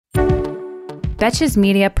Betches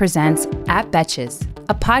Media presents At Betches,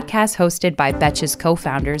 a podcast hosted by Betches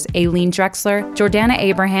co-founders Aileen Drexler, Jordana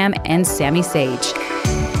Abraham, and Sammy Sage.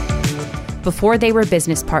 Before they were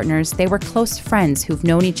business partners, they were close friends who've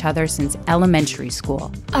known each other since elementary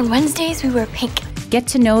school. On Wednesdays, we wear pink. Get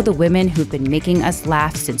to know the women who've been making us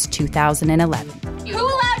laugh since 2011. Who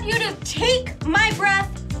allowed you to take my breath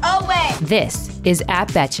away? This is At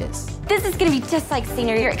Betches. This is gonna be just like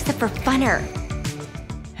senior year, except for funner.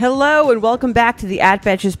 Hello and welcome back to the At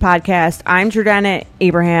Betches podcast. I'm Jordana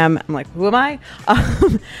Abraham. I'm like, who am I?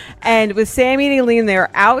 And with Sammy and Aileen, they're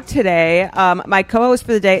out today. My co-host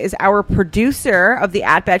for the day is our producer of the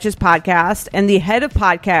At Betches podcast and the head of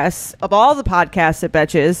podcasts of all the podcasts at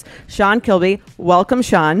Betches, Sean Kilby. Welcome,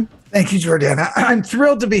 Sean. Thank you, Jordana. I'm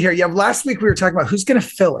thrilled to be here. Yeah, last week we were talking about who's going to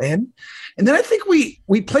fill in. And then I think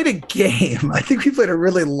we played a game. I think we played a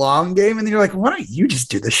really long game. And then you're like, why don't you just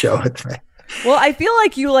do the show with me? Well, I feel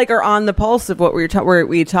like you are on the pulse of what we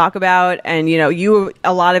talk about, and you have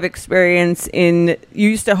a lot of experience in. You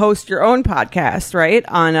used to host your own podcast, right?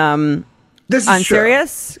 On this is on true.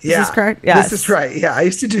 Sirius. Yeah, is this correct? Yes. This is right. Yeah, I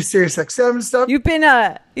used to do Sirius XM stuff. You've been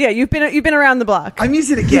around the block. I'm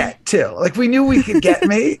easy to get too. Like we knew we could get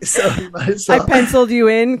me, so I penciled you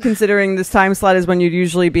in, considering this time slot is when you'd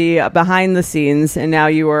usually be behind the scenes, and now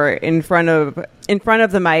you are in front of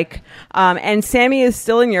the mic. And Sammy is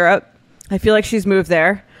still in Europe. I feel like she's moved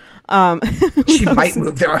there. She might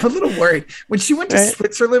move there. I'm a little worried. When she went to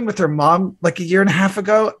Switzerland with her mom like a year and a half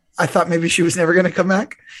ago, I thought maybe she was never going to come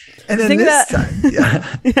back. And then this time,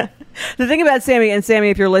 yeah. The thing about Sammy,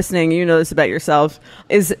 if you're listening, you know this about yourself,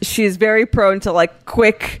 is she's very prone to like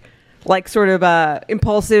quick, like sort of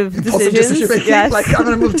impulsive decision making. Yes. Like, I'm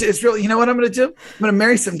going to move to Israel. You know what I'm going to do? I'm going to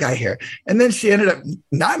marry some guy here. And then she ended up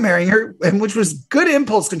not marrying her, and which was good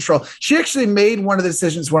impulse control. She actually made one of the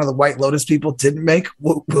decisions one of the White Lotus people didn't make.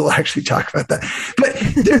 We'll actually talk about that. But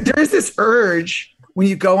there is this urge when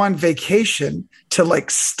you go on vacation to like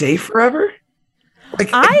stay forever. Like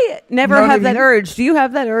I never have that urge. Do you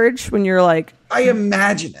have that urge when you're like? I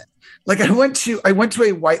imagine it. Like I went to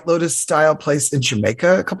a White Lotus style place in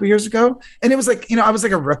Jamaica a couple years ago, and it was like, I was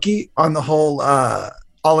like a rookie on the whole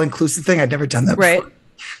all-inclusive thing. I'd never done that before. Right.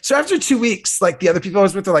 So after 2 weeks, like the other people I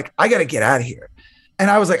was with, they're like, I got to get out of here. And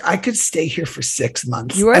I was like, I could stay here for 6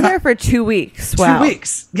 months. You were there for 2 weeks. Wow. 2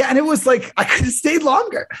 weeks. Yeah. And it was like, I could have stayed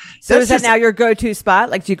longer. So is that now your go-to spot?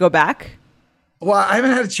 Like, do you go back? Well, I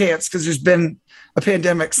haven't had a chance because there's been a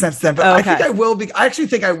pandemic since then, but I think I will be. I actually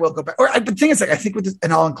think I will go back. But the thing is, like, I think with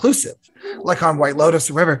an all-inclusive, like on White Lotus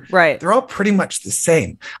or whatever, right? They're all pretty much the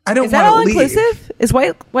same. I don't want to leave. Is that all-inclusive? Is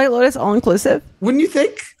White Lotus all-inclusive? Wouldn't you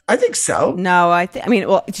think? I think so. No, I mean,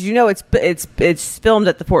 well, did you know it's filmed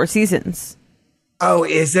at the Four Seasons? Oh,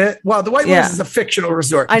 is it? Well, the White Lotus is a fictional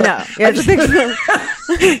resort. I know. Yeah, it's a fictional.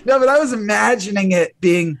 No, but I was imagining it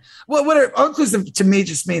being what all-inclusive to me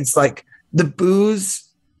just means like the booze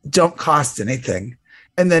don't cost anything.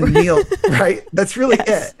 And then meal, right? That's really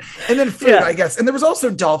it. And then food, I guess. And there was also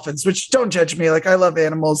dolphins, which don't judge me. Like I love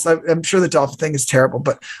animals. I'm sure the dolphin thing is terrible,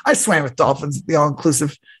 but I swam with dolphins at the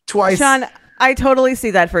all-inclusive twice. Sean, I totally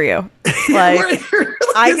see that for you. Like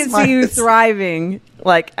I can see you thriving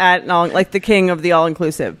like at like the king of the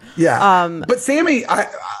all-inclusive. Yeah. But Sammy,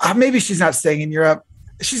 I maybe she's not staying in Europe.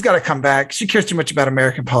 She's got to come back. She cares too much about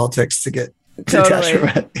American politics to get detached from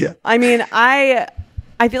it. Yeah. I mean,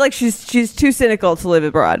 I feel like she's too cynical to live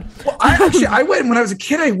abroad. Well, I went when I was a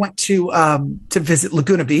kid. I went to visit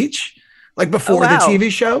Laguna Beach, like before the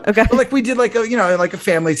TV show. Okay, but like we did like a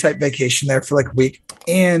family type vacation there for like a week,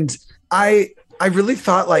 and I really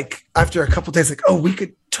thought like after a couple of days like, oh, we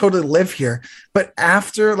could totally live here. But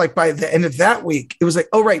after like by the end of that week, it was like,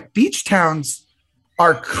 oh right, beach towns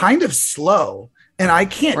are kind of slow. And I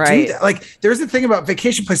can't do that. Like there's a thing about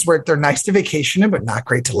vacation places where they're nice to vacation in, but not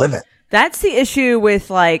great to live in. That's the issue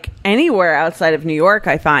with like anywhere outside of New York,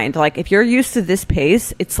 I find. Like if you're used to this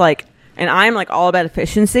pace, it's like, and I'm like all about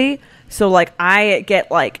efficiency. So like I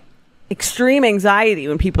get like extreme anxiety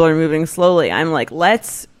when people are moving slowly. I'm like,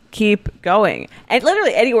 let's keep going. And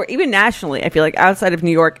literally anywhere, even nationally, I feel like outside of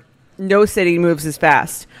New York, no city moves as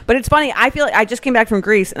fast. But it's funny. I feel like I just came back from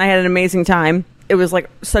Greece and I had an amazing time. It was like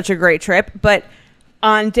such a great trip. But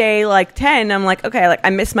on day like 10, I'm like, okay, like I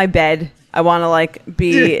miss my bed. I want to like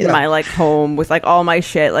be in my like home with like all my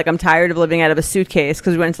shit. Like I'm tired of living out of a suitcase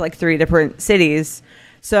because we went to like 3 different cities.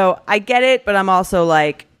 So I get it, but I'm also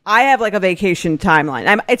like, I have like a vacation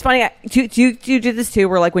timeline. It's funny. Do you do this too?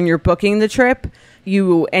 Where like when you're booking the trip,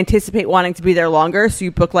 you anticipate wanting to be there longer, so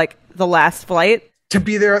you book like the last flight to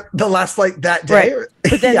be there, the last flight that day. Right.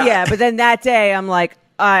 But then but then that day I'm like,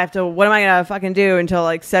 I have to, what am I going to fucking do until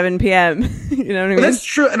like 7 p.m.? You know what I mean? But that's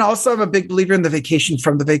true. And also, I'm a big believer in the vacation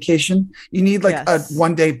from the vacation. You need like a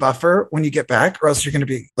 1 day buffer when you get back, or else you're going to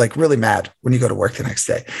be like really mad when you go to work the next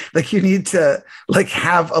day. Like you need to like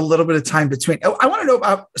have a little bit of time between. Oh, I want to know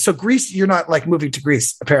about, so Greece, you're not like moving to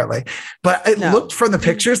Greece apparently, but it looked from the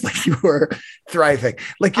pictures like you were thriving.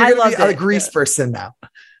 Like you're going to be a Greece person now.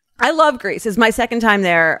 I love Greece. It's my second time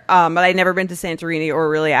there, but I'd never been to Santorini or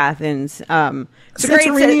really Athens.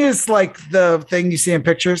 Santorini is like the thing you see in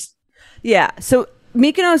pictures? Yeah. So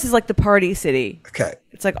Mykonos is like the party city. Okay.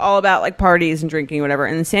 It's like all about like parties and drinking, whatever.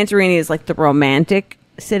 And Santorini is like the romantic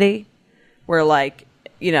city where like,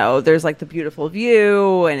 you know, there's like the beautiful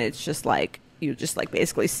view and it's just like, you just like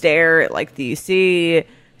basically stare at like the sea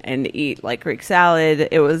and eat like Greek salad.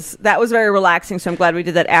 That was very relaxing. So I'm glad we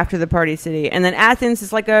did that after the party city. And then Athens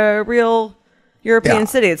is like a real European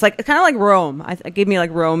city. It's like, it's kind of like Rome. It gave me like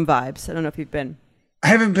Rome vibes. I don't know if you've been. I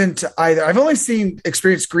haven't been to either. I've only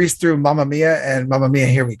experienced Greece through Mamma Mia and Mamma Mia,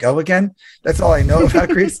 Here We Go Again. That's all I know about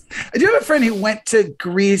Greece. I do have a friend who went to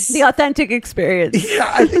Greece. The authentic experience.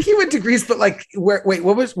 Yeah, I think he went to Greece, but like, where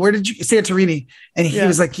did you, Santorini? And he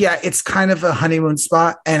was like, yeah, it's kind of a honeymoon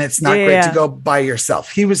spot and it's not great to go by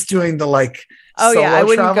yourself. He was doing the like, I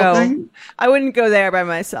wouldn't go. Thing. I wouldn't go there by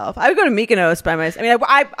myself. I would go to Mykonos by myself. I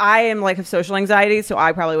mean, I am like have social anxiety, so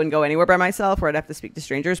I probably wouldn't go anywhere by myself, or I'd have to speak to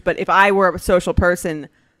strangers. But if I were a social person,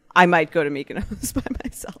 I might go to Mykonos by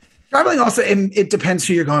myself. Traveling also, and it depends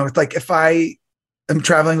who you're going with. Like if I am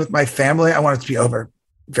traveling with my family, I want it to be over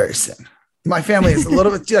very soon. My family is a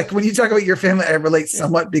little bit like when you talk about your family, I relate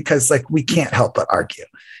somewhat because like we can't help but argue.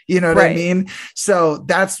 You know what I mean? So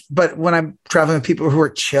but when I'm traveling with people who are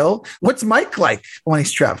chill, what's Mike like when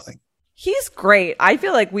he's traveling? He's great. I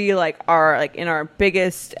feel like we like are like in our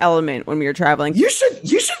biggest element when we are traveling. You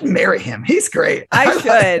should marry him. He's great.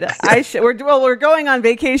 I should. We're going on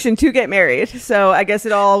vacation to get married. So I guess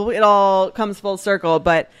it all comes full circle,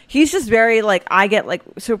 but he's just very like, I get like,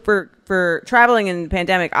 so for traveling in the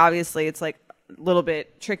pandemic, obviously it's like a little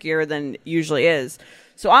bit trickier than usually is.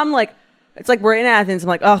 So I'm like, it's like we're in Athens. I'm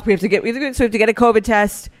like, oh, we have to get a COVID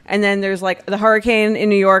test. And then there's like the hurricane in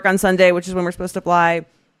New York on Sunday, which is when we're supposed to fly.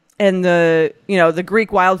 And the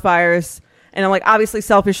Greek wildfires. And I'm like, obviously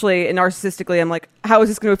selfishly and narcissistically, I'm like, how is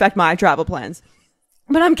this going to affect my travel plans?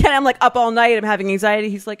 But I'm like up all night. I'm having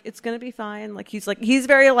anxiety. He's like, it's going to be fine. Like, he's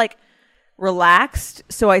very like relaxed.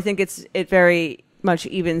 So I think it very much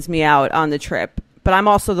evens me out on the trip. But I'm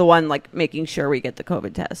also the one like making sure we get the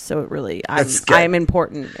COVID test. So it really, I'm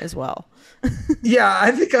important as well. Yeah,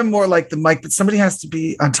 I think I'm more like the Mike, but somebody has to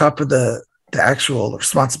be on top of the actual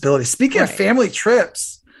responsibility. Speaking of family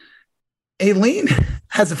trips, Aileen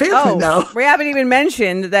has a family now. We haven't even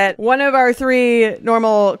mentioned that one of our 3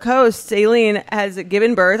 normal hosts, Aileen, has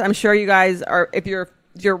given birth. I'm sure you guys are, if you're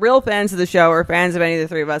real fans of the show or fans of any of the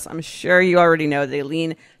 3 of us, I'm sure you already know that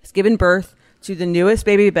Aileen has given birth to the newest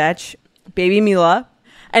baby Betch, baby Mila.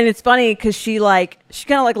 And it's funny because she kind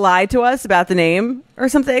of like lied to us about the name or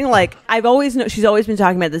something. Like she's always been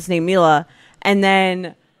talking about this name Mila. And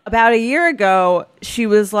then about a year ago, she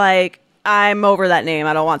was like, I'm over that name.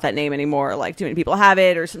 I don't want that name anymore. Like too many people have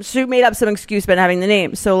it, or she made up some excuse about having the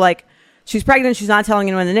name. So like she's pregnant. She's not telling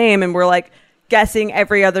anyone the name. And we're like guessing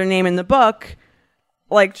every other name in the book.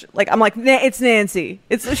 Like I'm like, it's Nancy.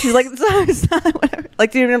 She's like, it's not whatever.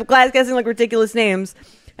 Like dude, I'm guessing like ridiculous names.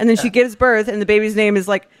 And then she gives birth and the baby's name is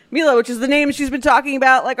like Mila, which is the name she's been talking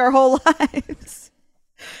about like our whole lives.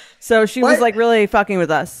 So she was like really fucking with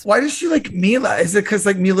us. Why does she like Mila? Is it because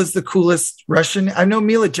like Mila's the coolest Russian? I know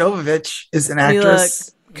Mila Jovovich is an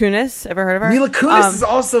actress. Mila Kunis, ever heard of her? Mila Kunis is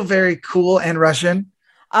also very cool and Russian.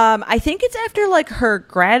 I think it's after like her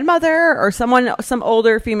grandmother or some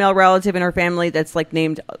older female relative in her family that's like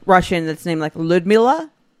named Russian. That's named like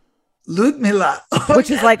Ludmila. Which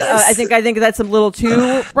is like I think that's a little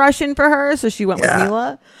too Russian for her, so she went with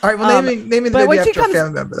Mila. All right, well, naming the baby after a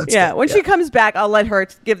family member. That's good. When she comes back, I'll let her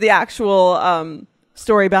give the actual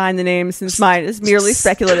story behind the name, since mine is merely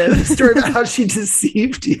speculative. Story about how she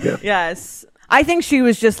deceived you. Yes, I think she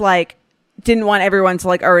was just like didn't want everyone to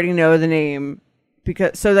like already know the name,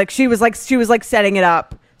 because so like she was like setting it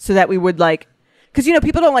up so that we would like, because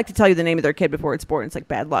people don't like to tell you the name of their kid before it's born. It's like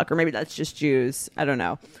bad luck, or maybe that's just Jews. I don't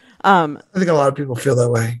know. I think a lot of people feel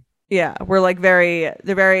that way. Yeah, we're like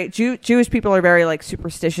Jewish people are very like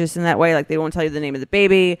superstitious in that way. Like they won't tell you the name of the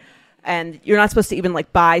baby, and you're not supposed to even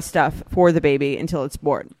like buy stuff for the baby until it's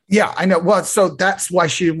born. Yeah, I know. Well, so that's why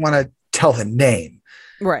she didn't want to tell the name.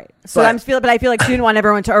 Right. So I feel like she didn't want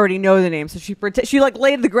everyone to already know the name. So she like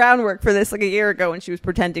laid the groundwork for this like a year ago when she was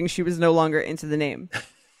pretending she was no longer into the name.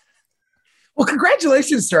 Well,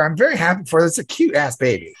 congratulations to her. I'm very happy for her. It's a cute ass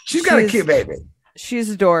baby. She's got a cute baby.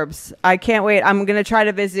 She's adorbs. I can't wait. I'm going to try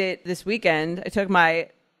to visit this weekend. I took my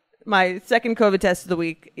second COVID test of the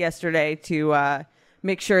week yesterday to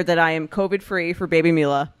make sure that I am COVID free for baby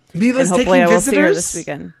Mila. Mila's and hopefully taking I will visitors see her this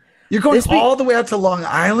weekend. You're going all the way out to Long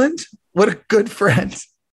Island? What a good friend.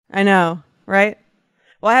 I know, right?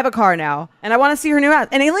 Well, I have a car now, and I want to see her new house.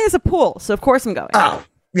 And Aileen has a pool, so of course I'm going. Oh,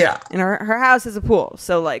 yeah. And her house has a pool,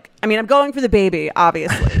 so like, I mean, I'm going for the baby,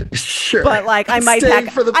 obviously. Sure. But like, I might pack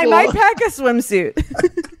a swimsuit.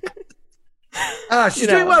 She's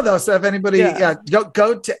doing well though. So if anybody,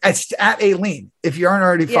 go to at Aileen if you aren't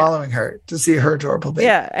already following her to see her adorable baby.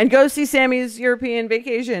 Yeah, and go see Sammy's European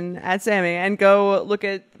vacation at Sammy, and go look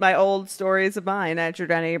at my old stories of mine at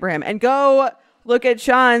Jordana Abraham, and go look at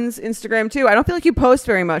Sean's Instagram too. I don't feel like you post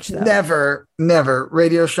very much though. Never.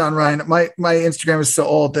 Radio Sean Ryan. My Instagram is so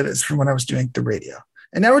old that it's from when I was doing the radio.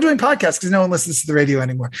 And now we're doing podcasts because no one listens to the radio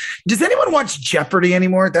anymore. Does anyone watch Jeopardy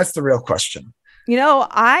anymore? That's the real question. You know,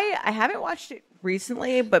 I haven't watched it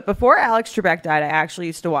recently, but before Alex Trebek died, I actually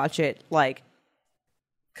used to watch it. Like,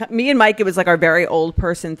 me and Mike, it was like our very old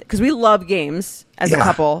person, because we love games as a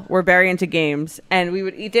couple. We're very into games, and we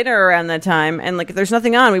would eat dinner around that time, and like if there's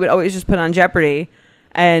nothing on, we would always just put on Jeopardy.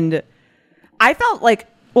 And I felt like,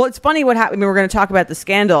 well, it's funny what happened. I mean, we're going to talk about the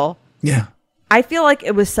scandal. Yeah. I feel like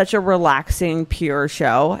it was such a relaxing, pure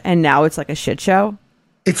show, and now it's like a shit show.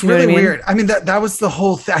 It's really weird. I mean, that was the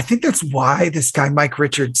whole thing. I think that's why this guy, Mike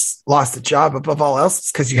Richards, lost the job above all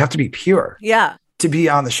else, because you have to be pure to be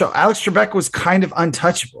on the show. Alex Trebek was kind of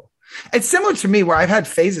untouchable. It's similar to me, where I've had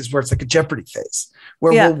phases where it's like a Jeopardy phase,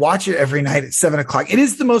 where we'll watch it every night at 7:00. It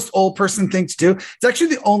is the most old person thing to do. It's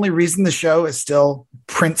actually the only reason the show is still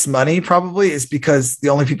prints money, probably, is because the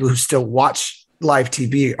only people who still watch live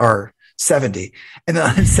TV are 70, and the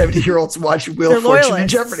 70-year-olds watch Wheel of Fortune and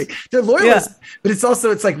Jeopardy. They're loyalists, but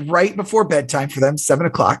it's like right before bedtime for them,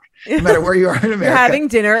 7:00, no matter where you are in America. You're having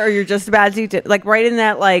dinner or you're just about to eat it, like right in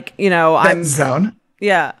that, like, you know, that zone.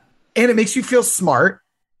 Yeah. And it makes you feel smart,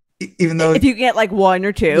 even though if you get like one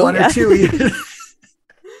or two.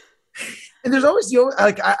 And there's always,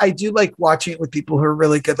 like, I do like watching it with people who are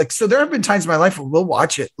really good. Like, so there have been times in my life where we'll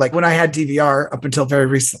watch it. Like when I had DVR up until very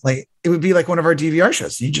recently, it would be like one of our DVR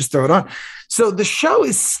shows. You just throw it on. So the show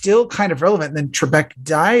is still kind of relevant. And then Trebek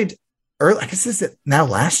died early. I guess, is it now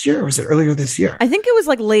last year or was it earlier this year? I think it was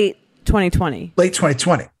like late 2020. Late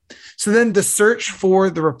 2020. So then the search for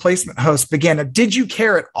the replacement host began. Now, did you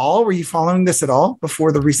care at all? Were you following this at all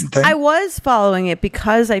before the recent thing? I was following it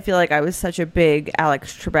because I feel like I was such a big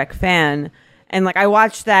Alex Trebek fan. And like I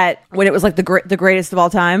watched that when it was like the greatest of all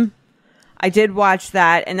time. I did watch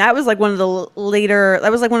that. And that was like one of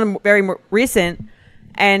the very recent.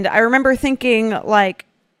 And I remember thinking, like,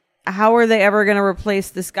 how are they ever going to replace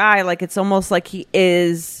this guy? Like, it's almost like he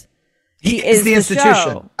is the institution.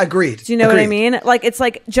 Show. Agreed. Do you know what I mean? Like, it's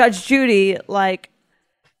like Judge Judy. Like,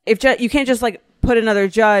 if you can't just like put another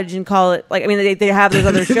judge and call it like. I mean, they have those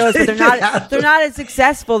other shows, but they're not as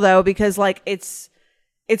successful though, because like it's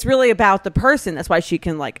really about the person. That's why she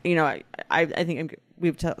can, like, you know. I think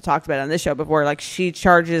we've talked about it on this show before. Like, she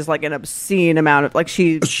charges like an obscene amount of, like,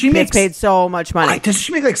 she gets paid so much money. Does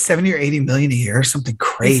she make like 70 or 80 million a year or something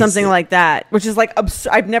crazy? Something like that, which is like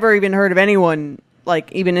I've never even heard of anyone, like,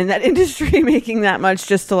 even in that industry making that much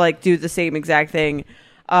just to like do the same exact thing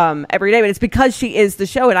every day. But it's because she is the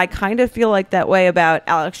show. And I kind of feel like that way about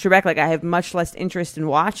Alex Trebek. Like, I have much less interest in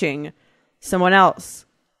watching someone else.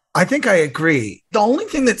 I think I agree. The only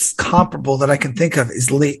thing that's comparable that I can think of is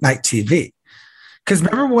late night TV. Because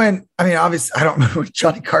remember when, I mean, obviously, I don't remember when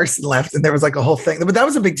Johnny Carson left and there was like a whole thing, but that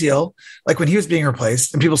was a big deal. Like when he was being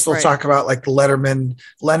replaced, and people still talk about like the Letterman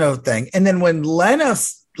Leno thing. And then when Leno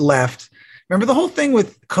left, remember the whole thing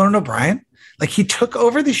with Conan O'Brien? Like, he took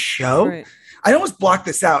over the show. Right. I almost blocked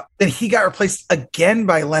this out. Then he got replaced again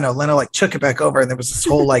by Leno. Leno like took it back over, and there was this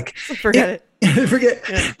whole like forget it. Yeah.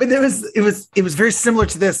 But it was very similar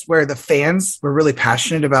to this, where the fans were really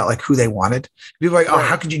passionate about like who they wanted. People were like, oh,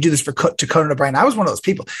 how could you do this to Conan O'Brien? I was one of those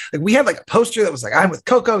people. Like, we had like a poster that was like, I'm with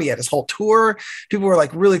Coco. He had his whole tour. People were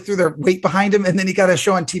like really threw their weight behind him, and then he got a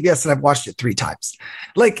show on TBS, and I've watched it 3 times.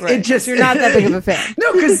 Like, it just, you're not that big of a fan.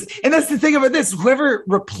 No, and that's the thing about this. Whoever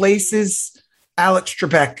replaces Alex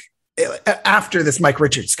Trebek after this Mike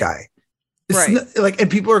Richards guy, like,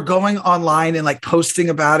 and people are going online and like posting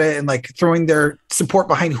about it and like throwing their support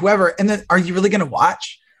behind whoever. And then, are you really going to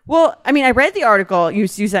watch? Well, I mean, I read the article. You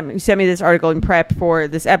sent me this article in prep for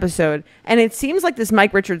this episode, and it seems like this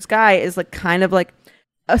Mike Richards guy is like kind of like,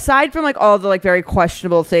 aside from like all the like very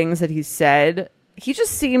questionable things that he said, he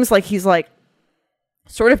just seems like he's like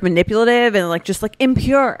sort of manipulative and like just like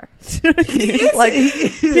impure. Like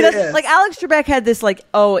he does, like Alex Trebek had this like,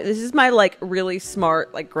 oh, this is my like really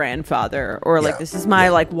smart like grandfather, or like this is my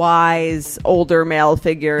like wise older male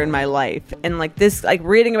figure in my life, and like this, like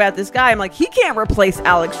reading about this guy, I'm like, he can't replace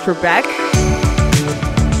Alex Trebek.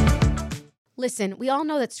 Listen, we all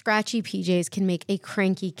know that scratchy PJs can make a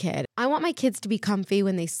cranky kid. I want my kids to be comfy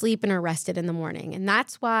when they sleep and are rested in the morning, and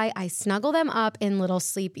that's why I snuggle them up in Little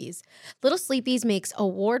Sleepies. Little Sleepies makes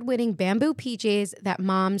award-winning bamboo PJs that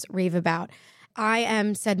moms rave about. I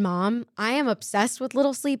am said mom. I am obsessed with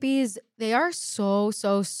Little Sleepies. They are so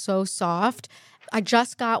soft. I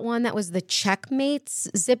just got one that was the Checkmates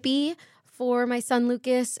Zippy for my son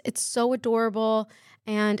Lucas. It's so adorable.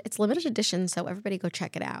 And it's limited edition, so everybody go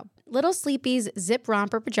check it out. Little Sleepies Zip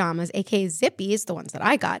Romper Pajamas, aka Zippies, the ones that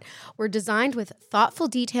I got, were designed with thoughtful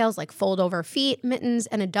details like fold-over feet, mittens,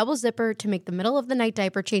 and a double zipper to make the middle-of-the-night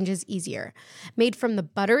diaper changes easier. Made from the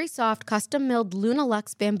buttery soft, custom-milled Luna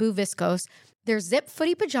Luxe bamboo viscose, their zip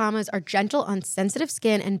footy pajamas are gentle on sensitive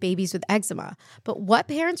skin and babies with eczema. But what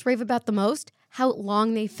parents rave about the most? How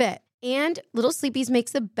long they fit. And Little Sleepies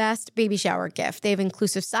makes the best baby shower gift. They have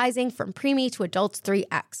inclusive sizing from preemie to adults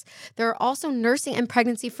 3X. There are also nursing and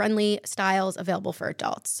pregnancy-friendly styles available for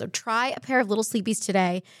adults. So try a pair of Little Sleepies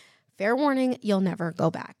today. Fair warning, you'll never go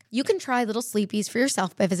back. You can try Little Sleepies for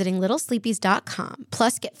yourself by visiting littlesleepies.com.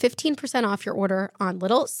 Plus, get 15% off your order on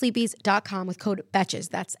littlesleepies.com with code BETCHES.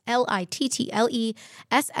 That's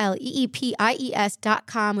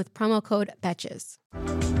LITTLESLEEPIES.com with promo code BETCHES.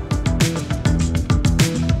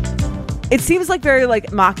 It seems like very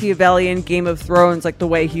like Machiavellian Game of Thrones, like the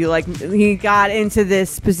way he got into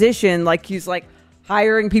this position, like he's like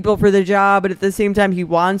hiring people for the job, but at the same time he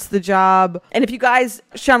wants the job. And if you guys,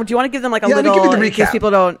 Sean, do you want to give them like a little, let me give you the in case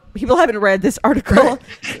people haven't read this article? Right.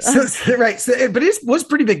 But it was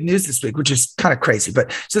pretty big news this week, which is kind of crazy.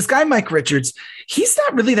 But so this guy, Mike Richards, he's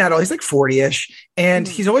not really that old. He's like 40-ish, and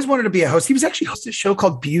he's always wanted to be a host. He was actually hosting a show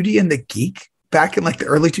called Beauty and the Geek back in like the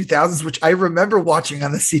early 2000s, which I remember watching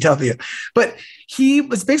on the CW. But he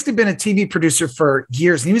was basically been a TV producer for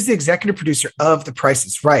years. And he was the executive producer of The Price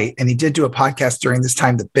is Right. And he did do a podcast during this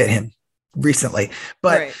time that bit him recently,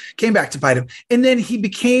 but came back to bite him. And then he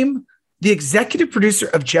became the executive producer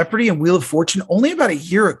of Jeopardy and Wheel of Fortune only about a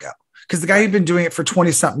year ago, because the guy who'd been doing it for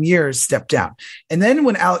 20-something years stepped down. And then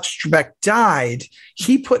when Alex Trebek died,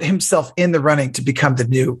 he put himself in the running to become the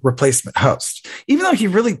new replacement host, even though he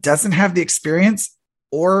really doesn't have the experience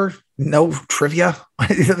or no trivia.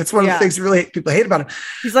 That's one of the things people hate about him.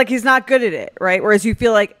 He's like, he's not good at it, right? Whereas you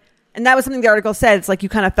feel like, and that was something the article said, it's like you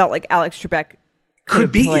kind of felt like Alex Trebek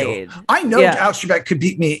could beat you. I know Alex Trebek could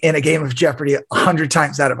beat me in a game of Jeopardy 100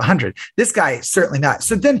 times out of 100. This guy, certainly not.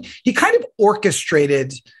 So then he kind of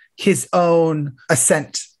orchestrated his own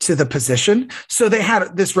ascent to the position. So they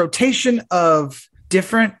had this rotation of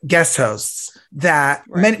different guest hosts that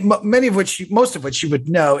most of which you would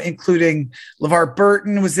know, including LeVar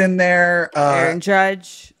Burton was in there. Aaron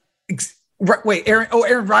Judge.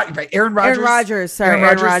 Aaron Rodgers. Aaron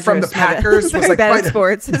Rodgers from the Packers was like bad at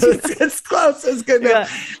sports. It's close. It's good. Yeah.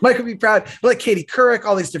 Mike would be proud. But like Katie Couric,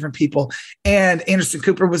 all these different people. And Anderson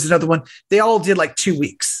Cooper was another one. They all did like 2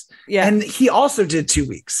 weeks. Yeah. And he also did 2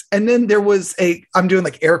 weeks. And then there was I'm doing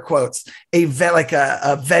like air quotes, a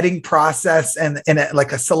vetting process and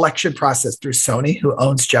like a selection process through Sony, who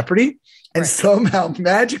owns Jeopardy. And somehow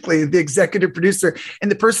magically the executive producer and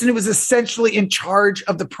the person who was essentially in charge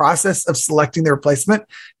of the process of selecting the replacement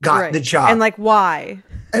got the job. And like, why?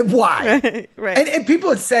 And why? And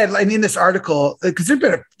people had said, in this article, because there've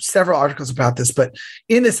been several articles about this, but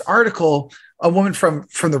in this article, a woman from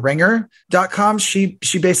the ringer.com, she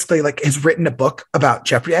basically like has written a book about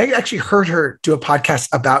Jeopardy. I actually heard her do a podcast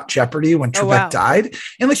about Jeopardy when Trebek died.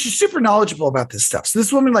 And like, she's super knowledgeable about this stuff. So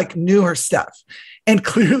this woman like knew her stuff and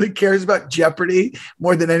clearly cares about Jeopardy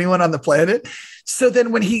more than anyone on the planet. So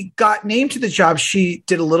then when he got named to the job, she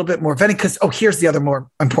did a little bit more vetting because, here's the other more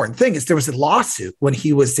important thing is there was a lawsuit when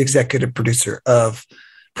he was the executive producer of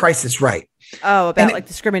Price is Right. Oh, about like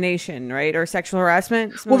discrimination, right? Or sexual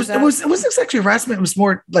harassment? It wasn't sexual harassment. It was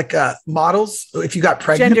more like models. If you got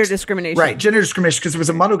pregnant. Gender discrimination. Right. Gender discrimination. Because there was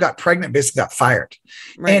a model who got pregnant, basically got fired.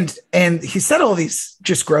 Right. And he said all these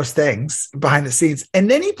just gross things behind the scenes.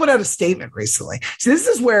 And then he put out a statement recently. So this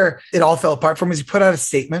is where it all fell apart for him. He put out a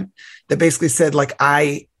statement that basically said, like,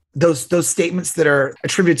 those statements that are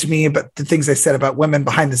attributed to me, but the things I said about women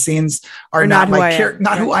behind the scenes are not my character,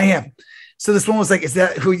 not who I am. So this one was like, is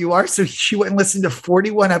that who you are? So she went and listened to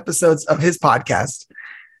 41 episodes of his podcast,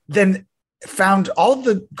 then found all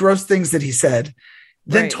the gross things that he said,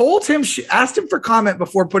 then Right. told him, she asked him for comment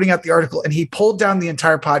before putting out the article, and he pulled down the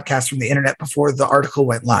entire podcast from the internet before the article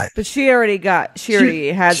went live. But she already had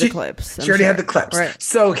the clips. She already had the clips. Right.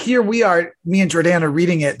 So here we are, me and Jordana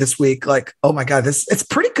reading it this week. Like, oh my God, it's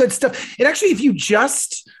pretty good stuff. It actually, if you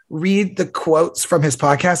just read the quotes from his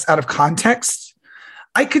podcast out of context,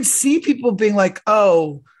 I could see people being like,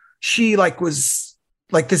 oh, she like was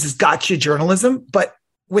like, this is gotcha journalism. But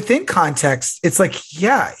within context, it's like,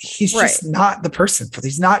 yeah, he's just not the person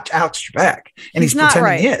he's not Alex Trebek, and he's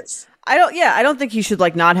pretending he is. I don't think he should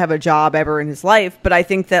like not have a job ever in his life, but I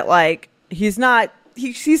think that like he's not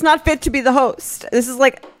fit to be the host. This is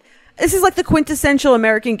like the quintessential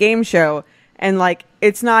American game show, and like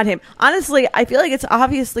it's not him. Honestly, I feel like it's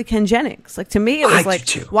obviously Ken Jennings. Like to me, it was like,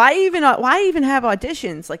 why even have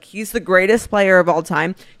auditions? Like he's the greatest player of all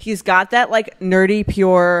time. He's got that like nerdy,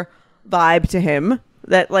 pure vibe to him.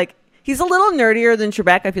 That like he's a little nerdier than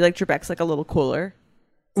Trebek. I feel like Trebek's like a little cooler.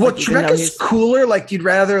 Well, like, Trebek is cooler. Like you'd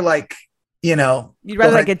rather like, you know, you'd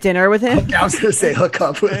rather like get dinner with him. I was going to say hook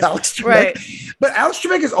up with Alex Trebek, right? But Alex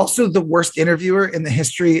Trebek is also the worst interviewer in the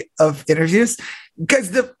history of interviews,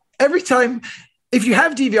 because every time. If you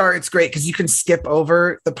have DVR, it's great because you can skip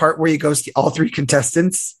over the part where he goes to all three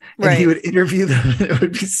contestants and he would interview them. It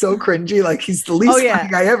would be so cringy. Like he's the least funny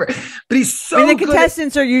guy ever. But he's so the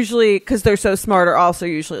contestants are usually, because they're so smart, are also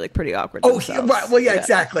usually like pretty awkward.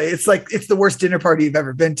 Exactly. It's like, it's the worst dinner party you've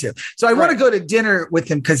ever been to. So I want to go to dinner with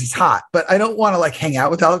him because he's hot, but I don't want to like hang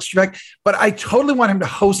out with Alex Trebek. But I totally want him to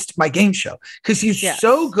host my game show because he's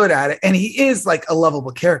so good at it. And he is like a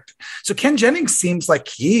lovable character. So Ken Jennings seems like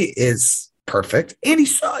he is perfect, and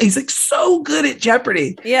he's like so good at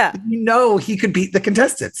Jeopardy. Yeah, you know he could beat the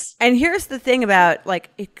contestants. And here's the thing about like,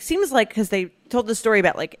 it seems like because they told the story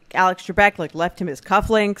about like Alex Trebek like left him his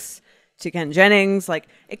cufflinks to Ken Jennings. Like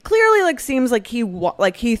it clearly like seems like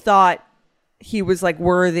he thought he was like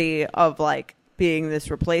worthy of like being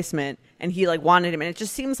this replacement, and he like wanted him, and it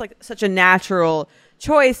just seems like such a natural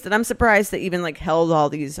choice that I'm surprised they even like held all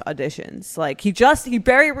these auditions. Like he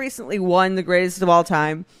very recently won the greatest of all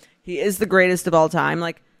time. He is the greatest of all time.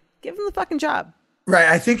 Like, give him the fucking job. Right.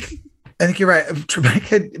 I think you're right. Trebek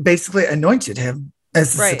had basically anointed him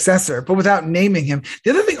as the successor, but without naming him.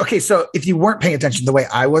 The other thing, okay, so if you weren't paying attention the way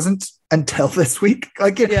I wasn't until this week,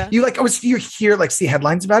 like you hear like see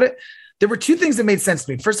headlines about it. There were two things that made sense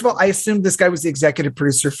to me. First of all, I assumed this guy was the executive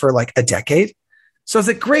producer for like a decade. So I was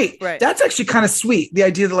like, great. Right. That's actually kind of sweet. The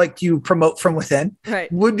idea that like you promote from within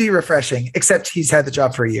would be refreshing, except he's had the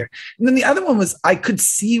job for a year. And then the other one was I could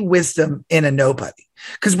see wisdom in a nobody.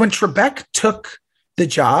 Because when Trebek took the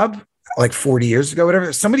job like 40 years ago,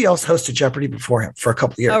 whatever, somebody else hosted Jeopardy before him for a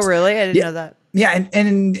couple of years. Oh, really? I didn't know that. Yeah.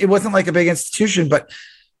 And it wasn't like a big institution, but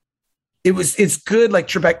it's good. Like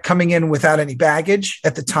Trebek coming in without any baggage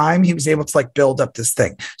at the time, he was able to like build up this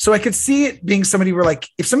thing. So I could see it being somebody where like,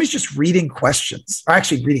 if somebody's just reading questions or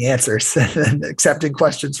actually reading answers and accepting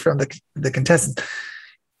questions from the contestants,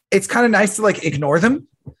 it's kind of nice to like ignore them.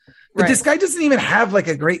 But this guy doesn't even have like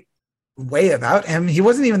a great way about him. He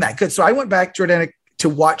wasn't even that good. So I went back, Jordana, to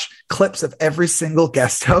watch clips of every single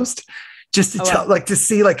guest host just to like to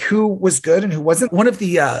see like who was good and who wasn't. One of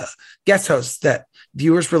the guest hosts that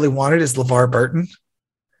viewers really wanted is LeVar Burton.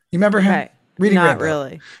 You remember him? Okay. Reading Not Rainbow.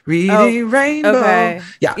 really. Reading Rainbow. Okay.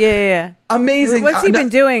 Yeah. Amazing. What's he been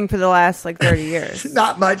doing for the last like 30 years?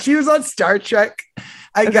 Not much. He was on Star Trek,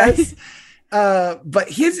 I guess. But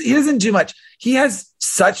he doesn't do much. He has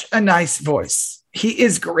such a nice voice. He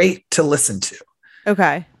is great to listen to.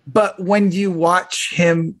 Okay. But when you watch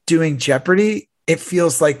him doing Jeopardy, it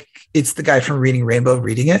feels like it's the guy from Reading Rainbow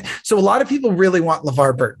reading it. So a lot of people really want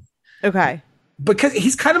LeVar Burton. Okay. Because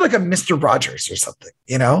he's kind of like a Mr. Rogers or something,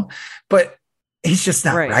 you know, but he's just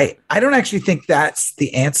not right. I don't actually think that's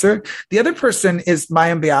the answer. The other person is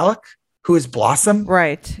Mayim Bialik, who is Blossom.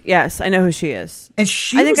 Right. Yes. I know who she is. And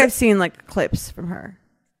I think I've seen like clips from her.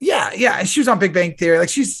 Yeah. Yeah. And she was on Big Bang Theory. Like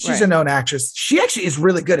she's a known actress. She actually is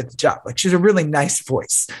really good at the job. Like she's a really nice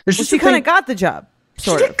voice. She kind of got the job. She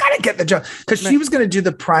did kind of get the job because she was going to do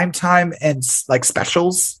the primetime and like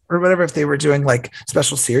specials or whatever. If they were doing like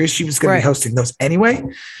special series, she was going to be hosting those anyway.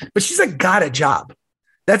 But she's like got a job.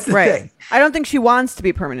 That's the thing. I don't think she wants to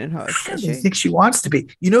be permanent host. I don't think she wants to be.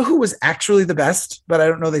 You know who was actually the best, but I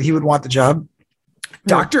don't know that he would want the job?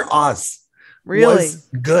 Dr. Oz. Really was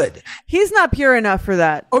good. He's not pure enough for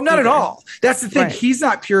that. Oh, not at all. That's the thing. He's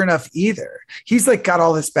not pure enough either. He's like got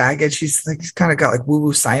all this baggage. He's kind of got like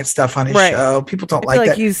woo-woo science stuff on his show. People don't like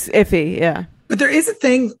that. He's iffy. Yeah. But there is a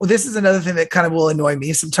thing. This is another thing that kind of will annoy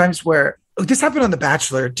me sometimes where this happened on The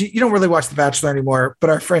Bachelor. You don't really watch The Bachelor anymore,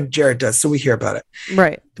 but our friend Jared does. So we hear about it.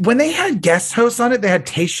 Right. When they had guest hosts on it, they had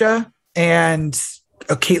Tayshia and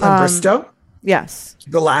Caitlin Bristow, Yes.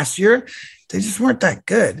 the last year, they just weren't that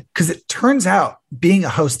good because it turns out being a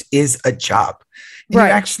host is a job. And Right.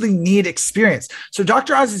 You actually need experience. So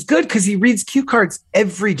Dr. Oz is good because he reads cue cards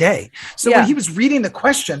every day. So Yeah. when he was reading the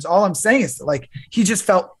questions, all I'm saying is like he just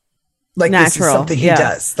felt like this is Natural. something he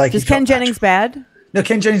does. Like Is he felt Ken Jennings natural. bad? No,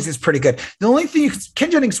 Ken Jennings is pretty good. The only thing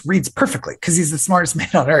Ken Jennings reads perfectly because he's the smartest man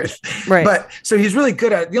on earth. Right. But so he's really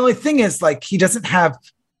good at it. The only thing is like he doesn't have,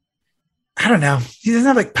 I don't know, he doesn't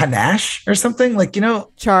have like panache or something. Like,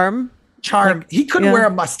 Charm? charm. He couldn't yeah. wear a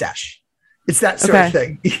mustache. It's that sort of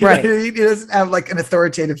thing. Right. He doesn't have like an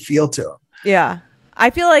authoritative feel to him. Yeah. I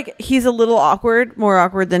feel like he's a little awkward, more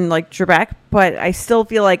awkward than like Trebek, but I still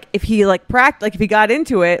feel like if he like if he got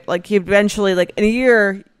into it, like he eventually, like in a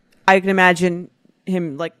year, I can imagine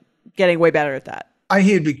him like getting way better at that.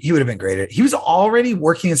 He would have been great at it. He was already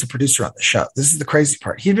working as a producer on the show. This is the crazy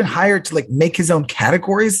part. He'd been hired to like make his own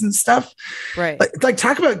categories and stuff. Right. Like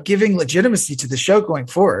talk about giving legitimacy to the show going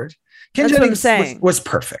forward. Ken That's what I'm Jennings saying. was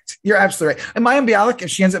perfect. You're absolutely right. And Mayim Bialik, if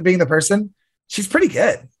she ends up being the person, she's pretty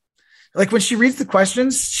good. Like when she reads the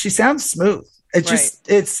questions, she sounds smooth. It just,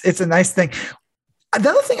 it's a nice thing.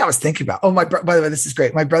 Another thing I was thinking about. Oh, by the way, this is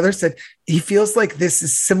great. My brother said he feels like this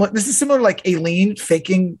is similar. This is similar like Aileen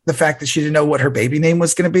faking the fact that she didn't know what her baby name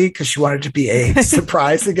was going to be because she wanted to be a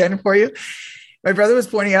surprise again for you. My brother was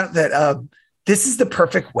pointing out that this is the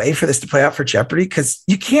perfect way for this to play out for Jeopardy because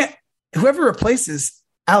you can't, whoever replaces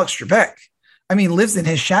Alex Trebek, lives in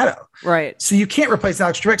his shadow. Right. So you can't replace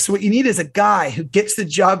Alex Trebek. So what you need is a guy who gets the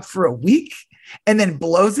job for a week and then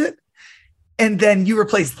blows it. And then you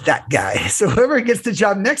replace that guy. So whoever gets the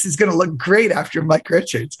job next is going to look great after Mike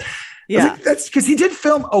Richards. Yeah. That's because he did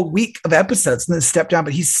film a week of episodes and then step down,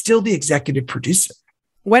 but he's still the executive producer.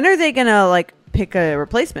 When are they going to like pick a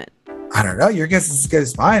replacement? I don't know. Your guess is as good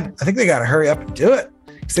as mine. I think they got to hurry up and do it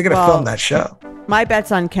because they're going to film that show. My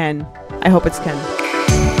bet's on Ken. I hope it's Ken.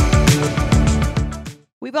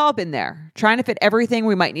 We've all been there, trying to fit everything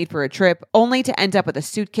we might need for a trip, only to end up with a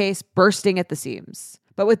suitcase bursting at the seams.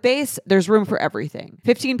 But with Base, there's room for everything.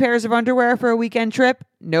 15 pairs of underwear for a weekend trip?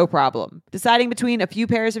 No problem. Deciding between a few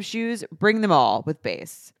pairs of shoes? Bring them all with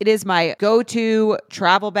Base. It is my go-to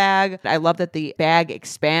travel bag. I love that the bag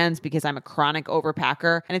expands because I'm a chronic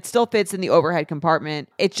overpacker and it still fits in the overhead compartment.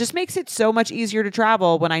 It just makes it so much easier to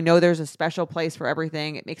travel when I know there's a special place for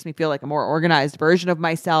everything. It makes me feel like a more organized version of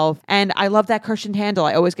myself. And I love that cushioned handle.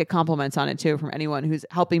 I always get compliments on it too from anyone who's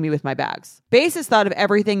helping me with my bags. Base has thought of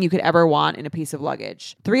everything you could ever want in a piece of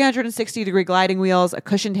luggage. 360-degree gliding wheels, a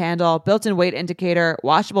cushioned handle, built-in weight indicator,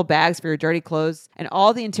 washable bags for your dirty clothes, and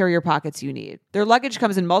all the interior pockets you need. Their luggage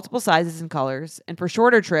comes in multiple sizes and colors, and for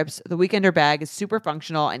shorter trips, the Weekender bag is super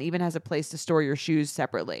functional and even has a place to store your shoes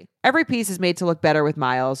separately. Every piece is made to look better with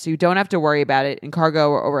miles, so you don't have to worry about it in cargo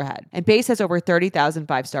or overhead. And Base has over 30,000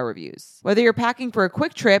 five-star reviews. Whether you're packing for a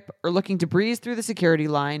quick trip or looking to breeze through the security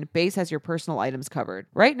line, Base has your personal items covered.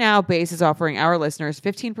 Right now, Base is offering our listeners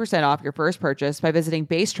 15% off your first purchase by visiting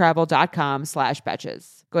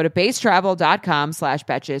basetravel.com/betches. Go to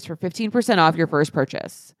basetravel.com/betches for 15% off your first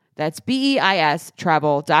purchase. That's BEIS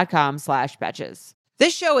travel.com/betches.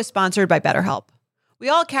 This show is sponsored by BetterHelp. We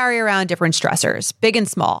all carry around different stressors, big and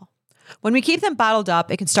small. When we keep them bottled up,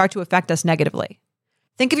 it can start to affect us negatively.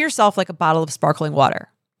 Think of yourself like a bottle of sparkling water.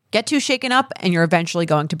 Get too shaken up and you're eventually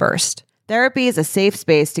going to burst. Therapy is a safe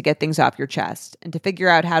space to get things off your chest and to figure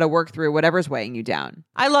out how to work through whatever's weighing you down.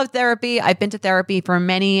 I love therapy. I've been to therapy for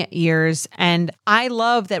many years, and I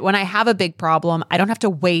love that when I have a big problem, I don't have to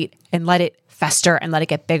wait and let it fester and let it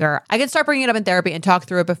get bigger. I can start bringing it up in therapy and talk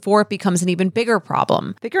through it before it becomes an even bigger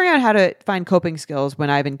problem. Figuring out how to find coping skills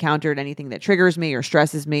when I've encountered anything that triggers me or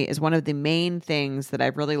stresses me is one of the main things that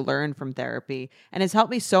I've really learned from therapy and has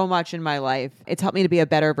helped me so much in my life. It's helped me to be a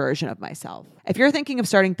better version of myself. If you're thinking of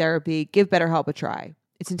starting therapy, give BetterHelp a try.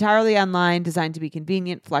 It's entirely online, designed to be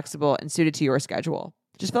convenient, flexible, and suited to your schedule.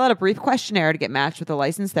 Just fill out a brief questionnaire to get matched with a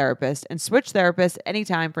licensed therapist and switch therapists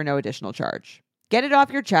anytime for no additional charge. Get it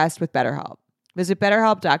off your chest with BetterHelp. Visit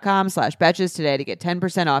BetterHelp.com/betches today to get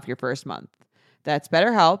 10% off your first month. That's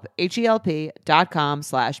BetterHelp,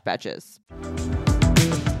 HELP.com/betches.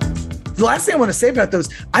 The last thing I want to say about those,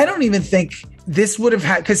 I don't even think this would have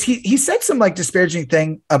had, because he said some like disparaging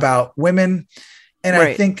thing about women. And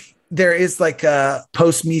I think there is like a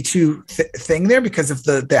post Me Too thing there because of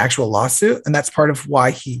the actual lawsuit. And that's part of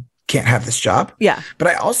why he can't have this job. Yeah. But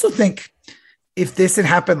I also think if this had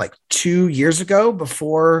happened like 2 years ago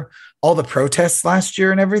before all the protests last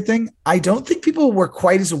year and everything, I don't think people were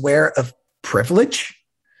quite as aware of privilege.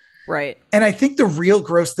 Right. And I think the real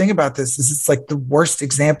gross thing about this is it's like the worst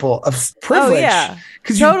example of privilege. Oh, yeah.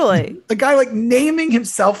 Because totally. a guy like naming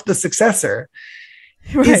himself the successor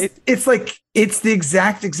Right. It's like, it's the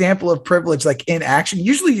exact example of privilege, like in action.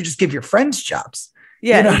 Usually you just give your friends jobs.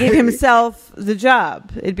 Yeah, You know? he gave himself the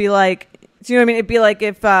job. It'd be like, do you know what I mean? It'd be like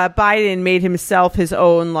if Biden made himself his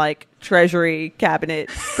own like Treasury cabinet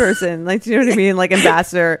person. Like, do you know what I mean? Like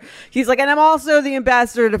ambassador. He's like, and I'm also the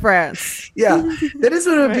ambassador to France. Yeah, that is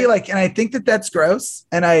what it would be like. And I think that that's gross.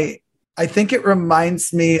 And I think it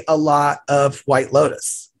reminds me a lot of White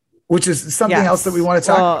Lotus, which is something Yes. else that we want to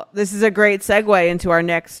talk about. Well, this is a great segue into our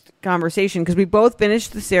next conversation because we both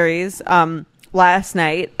finished the series last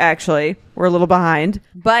night. Actually, we're a little behind.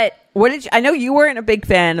 But what did I know you weren't a big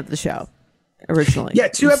fan of the show originally? Yeah,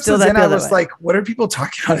 2 You still episodes in, feel I that was way? like, what are people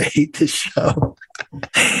talking about? I hate this show.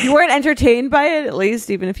 You weren't entertained by it, at least,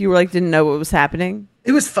 even if you were like didn't know what was happening.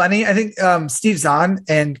 It was funny. I think Steve Zahn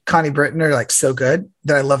and Connie Britton are like so good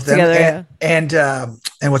that I love them. Together,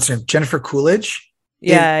 and what's her name? Jennifer Coolidge.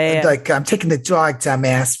 Yeah. Like I'm taking the dog,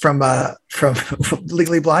 dumbass, from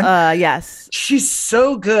Legally Blonde. Yes. She's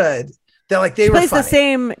so good that like they She were plays funny. the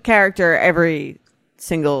same character every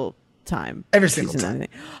single time. Every single She's in time.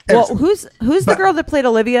 anything. Every Well, single who's the But- girl that played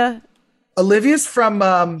Olivia? Olivia's from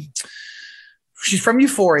she's from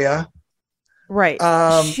Euphoria. Right.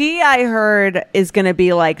 Um, She, I heard, is going to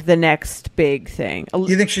be like the next big thing.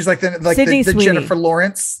 You think she's like the Sydney Sweeney. Jennifer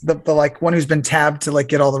Lawrence, the like one who's been tabbed to like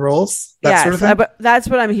get all the roles? That sort of thing. but that's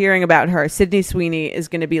what I'm hearing about her. Sydney Sweeney is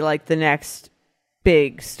going to be like the next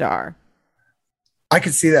big star. I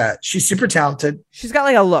could see that. She's super talented. She's got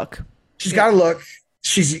like a look. She's got a look.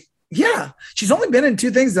 She's only been in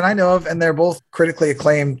 2 things that I know of, and they're both critically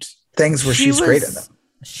acclaimed things where she's great in them.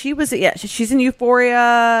 She was, she's in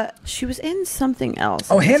Euphoria. She was in something else.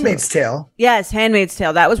 Oh, Handmaid's Tale. Yes, Handmaid's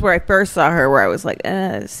Tale. That was where I first saw her, where I was like,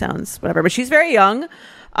 this sounds whatever. But she's very young.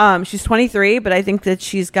 She's 23, but I think that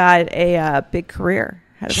she's got a big career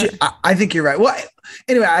ahead of her. I think you're right. Well,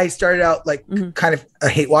 anyway, I started out like Mm-hmm. kind of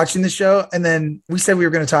hate watching the show, and then we said we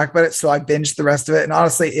were going to talk about it, so I binged the rest of it, and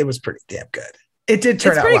honestly, it was pretty damn good. It did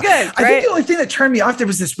turn out pretty well. good, I right? think the only thing that turned me off, there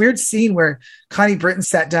was this weird scene where Connie Britton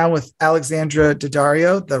sat down with Alexandra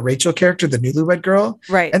Daddario, the Rachel character, the newlywed girl,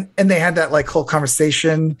 Right. And they had that like whole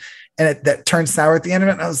conversation, and that turned sour at the end of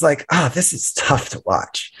it. And I was like, this is tough to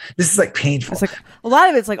watch. This is like painful. It's like a lot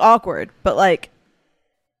of it's like awkward, but like,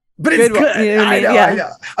 But it's Good good. one. You know what I I mean? know, Yeah. I know.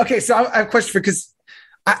 Okay, so I have a question because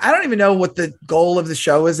I don't even know what the goal of the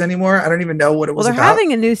show is anymore. I don't even know what it well, was they're about.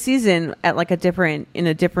 having a new season at like in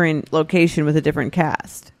a different location with a different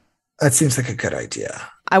cast. That seems like a good idea.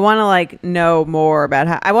 I want to like know more about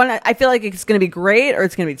how I feel like it's going to be great or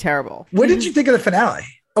it's going to be terrible. What did you think of the finale?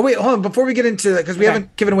 Oh, wait, hold on. Before we get into that, because we Okay.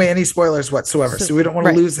 haven't given away any spoilers whatsoever, so we don't want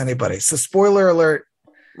Right. to lose anybody. So, spoiler alert.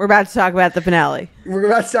 We're about to talk about the finale. We're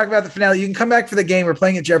about to talk about the finale. You can come back for the game. We're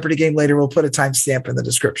playing a Jeopardy game later. We'll put a timestamp in the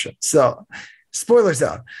description. So, spoiler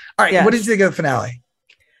zone. All right. Yes. What did you think of the finale?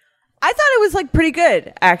 I thought it was like pretty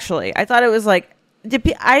good, actually. I thought it was like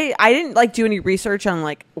I didn't like do any research on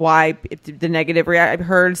like why the negative react. I've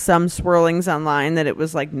heard some swirlings online that it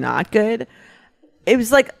was like not good. It was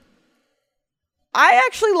like I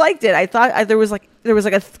actually liked it. I thought there was like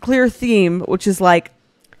a clear theme, which is like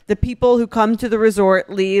the people who come to the resort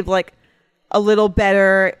leave like a little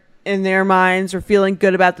better in their minds or feeling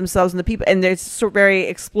good about themselves, and the people, and it's sort of very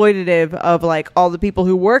exploitative of like all the people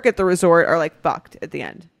who work at the resort are like fucked at the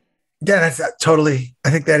end. Yeah, that's totally. I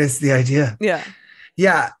think that is the idea. Yeah.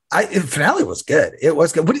 Yeah, the finale was good. It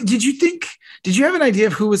was good. What did you think? Did you have an idea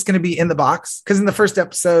of who was going to be in the box? Because in the first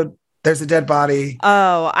episode, there's a dead body.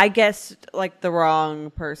 Oh, I guessed like the wrong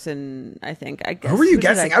person. I think. I guess. Who were you Who did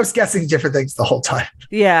guessing? I was guessing different things the whole time.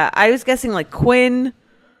 Yeah, I was guessing like Quinn.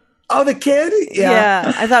 Oh, the kid?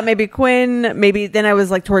 Yeah, I thought maybe Quinn. Maybe then I was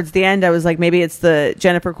like towards the end. I was like maybe it's the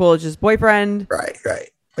Jennifer Coolidge's boyfriend. Right.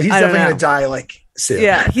 But he's I don't definitely going know. to die like soon.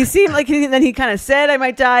 Yeah, he seemed like then he kind of said I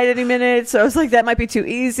might die at any minute. So I was like that might be too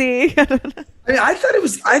easy. I mean, I thought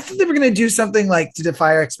they were going to do something like to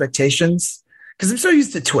defy our expectations because I'm so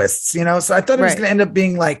used to twists, you know. So I thought it was Right. going to end up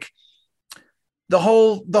being like the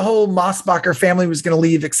whole Mossbacher family was going to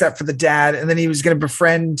leave except for the dad, and then he was going to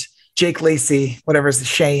befriend Jake Lacey, whatever is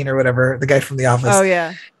Shane or whatever, the guy from The Office. Oh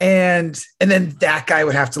yeah. And then that guy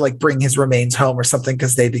would have to like bring his remains home or something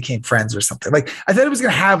because they became friends or something. Like I thought it was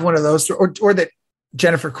going to have one of those, or that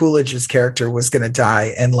Jennifer Coolidge's character was going to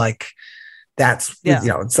die, and like that's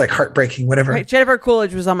it's like heartbreaking, whatever. Right. Jennifer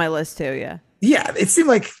Coolidge was on my list too. Yeah. Yeah, it seemed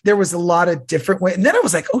like there was a lot of different ways, and then I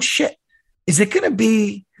was like, oh shit, is it going to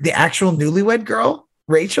be the actual newlywed girl,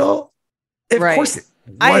 Rachel? Of Right. course it.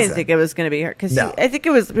 I didn't wasn't. think it was going to be her because No. I think it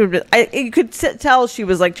was. You could tell she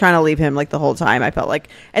was like trying to leave him like the whole time. I felt like,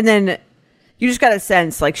 and then you just got a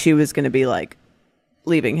sense like she was going to be like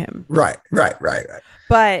leaving him. Right.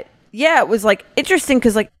 But yeah, it was like interesting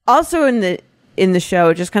because like also in the show,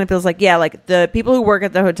 it just kind of feels like, yeah, like the people who work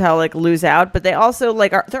at the hotel like lose out, but they also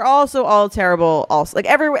like they're also all terrible. Also, like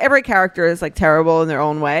every character is like terrible in their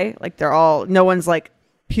own way. Like no one's like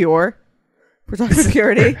pure. We're talking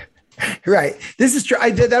purity. Right. This is true.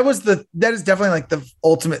 That is definitely like the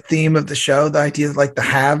ultimate theme of the show. The idea that like the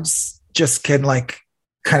haves just can like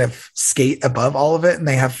kind of skate above all of it and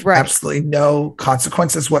they have absolutely no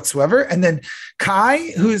consequences whatsoever. And then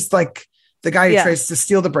Kai, who's like the guy who tries to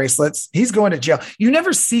steal the bracelets, he's going to jail. You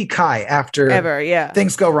never see Kai after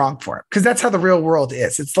things go wrong for him because that's how the real world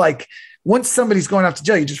is. It's like once somebody's going off to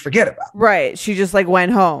jail, you just forget about it. Right. She just like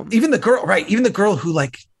went home. Even the girl who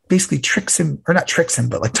like basically tricks him, or not tricks him,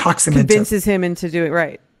 but like talks him convinces him into doing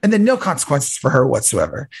right. And then no consequences for her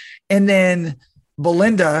whatsoever. And then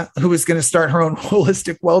Belinda, who is going to start her own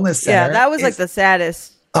holistic wellness center. Yeah, that was like the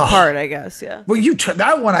saddest part, I guess. Yeah. Well,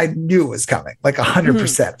 that one I knew was coming like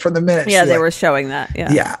 100% from the minute. Yeah, they were showing that.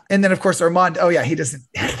 Yeah. Yeah. And then of course Armand,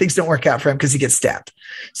 things don't work out for him because he gets stabbed.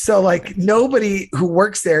 So like nobody who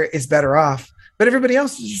works there is better off, but everybody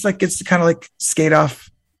else is just like gets to kind of like skate off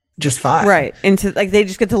just fine. Right. Into like they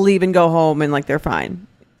just get to leave and go home and like they're fine.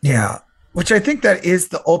 Yeah. Which I think that is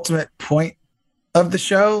the ultimate point of the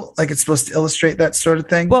show. Like it's supposed to illustrate that sort of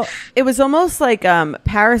thing. Well, it was almost like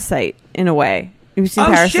Parasite in a way. You've seen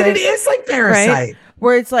Parasite? Shit, it is like Parasite. Right?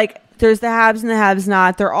 Where it's like there's the haves and the haves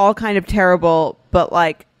not. They're all kind of terrible, but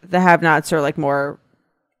like the have nots are like more.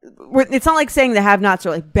 It's not like saying the have nots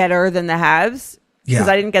are like better than the haves. Because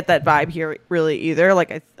I didn't get that vibe here really either.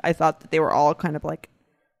 Like I thought that they were all kind of like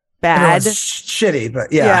bad, shitty,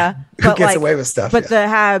 but who gets away with stuff? But the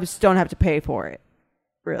haves don't have to pay for it,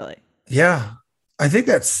 really. Yeah, I think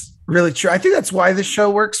that's really true. I think that's why this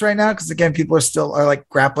show works right now, because again, people are like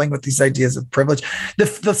grappling with these ideas of privilege. The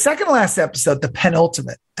second to last episode, the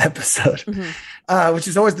penultimate episode, which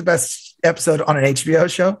is always the best episode on an HBO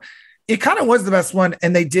show, it kind of was the best one,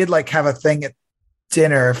 and they did like have a thing at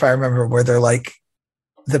dinner, if I remember, where they're like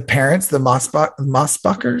the parents, the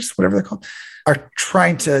Mossbuckers, whatever they're called, are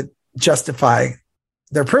trying to justify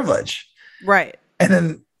their privilege. Right. And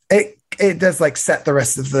then it does like set the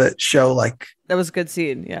rest of the show. Like that was a good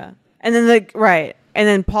scene. Yeah. And then and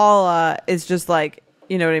then Paula is just like,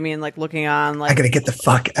 you know what I mean? Like looking on like, I got to get the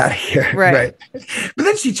fuck out of here. Right. But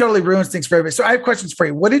then she totally ruins things for everybody. So I have questions for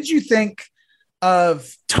you. What did you think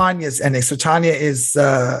of Tanya's ending? So Tanya is,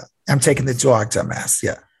 I'm taking the dog, dumbass.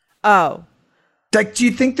 Yeah. Oh, like, do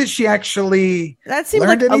you think that she actually that seemed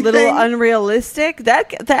like anything? A little unrealistic?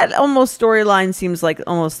 That almost storyline seems like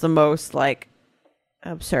almost the most like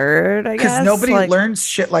absurd, I guess. Because nobody learns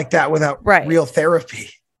shit like that without real therapy.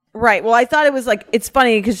 Right. Well, I thought it was like, it's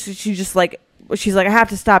funny because she just like, she's like, I have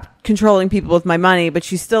to stop controlling people with my money, but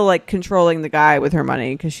she's still like controlling the guy with her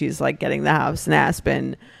money because she's like getting the house in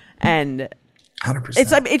Aspen. And 100%.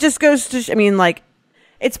 It's like, it just goes to, I mean, like,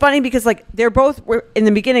 it's funny because like they're both in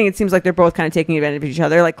the beginning. It seems like they're both kind of taking advantage of each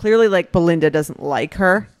other. Like clearly, like Belinda doesn't like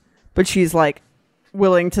her, but she's like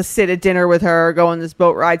willing to sit at dinner with her, go on this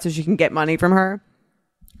boat ride so she can get money from her.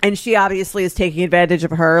 And she obviously is taking advantage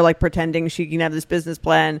of her, like pretending she can have this business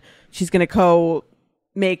plan. She's going to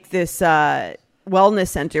make this wellness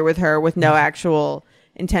center with her with no actual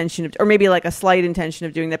intention of, or maybe like a slight intention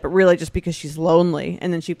of doing that, but really just because she's lonely.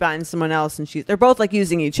 And then she finds someone else, and they're both like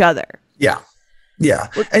using each other. Yeah. Yeah.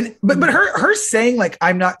 And but her saying like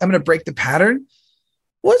I'm going to break the pattern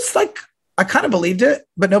was like, I kind of believed it,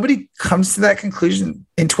 but nobody comes to that conclusion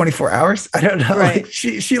in 24 hours. I don't know. Right. Like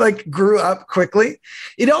she like grew up quickly.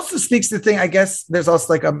 It also speaks to the thing, I guess there's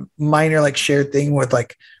also like a minor like shared thing with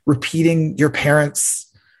like repeating your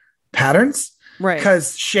parents' patterns. Right.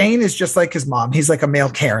 Because Shane is just like his mom. He's like a male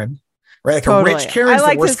Karen, right? Like totally. A rich Karen is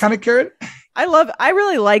the worst kind of Karen. I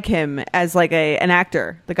really like him as like an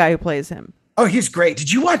actor, the guy who plays him. Oh, he's great.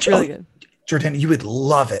 Did you watch? Really good. Jordan, you would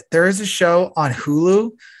love it. There is a show on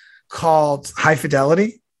Hulu called High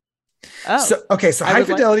Fidelity. Oh, so High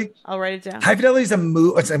Fidelity. I'll write it down. High Fidelity is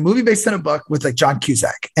it's a movie based on a book with like John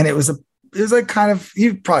Cusack, and it was like kind of,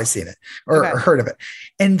 you've probably seen it or heard of it.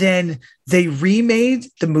 And then they remade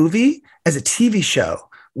the movie as a TV show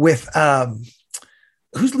with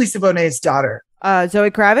who's Lisa Bonet's daughter? Zoe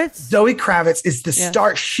Kravitz. Zoe Kravitz is the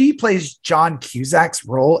star. She plays John Cusack's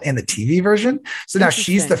role in the TV version. So now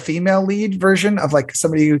she's the female lead version of like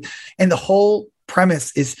somebody who, and the whole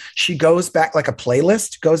premise is she goes back like a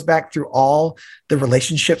playlist, goes back through all the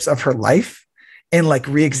relationships of her life and like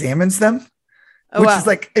re-examines them, which is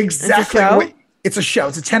like exactly what it's a show.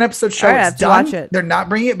 It's a 10 episode show. Right, it's done. Watch it. They're not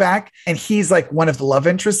bringing it back. And he's like one of the love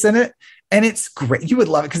interests in it. And it's great. You would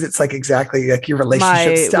love it because it's like exactly like your relationship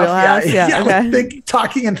My stuff. wheelhouse, yeah, okay. Like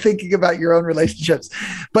talking and thinking about your own relationships.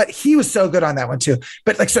 But he was so good on that one too.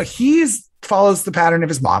 But like, so follows the pattern of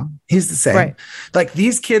his mom. He's the same. Right. Like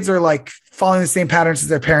these kids are like following the same patterns as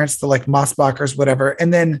their parents, the like Mossbachers, whatever.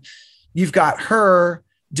 And then you've got her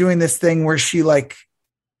doing this thing where she like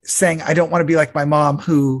saying, I don't want to be like my mom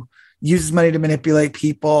who uses money to manipulate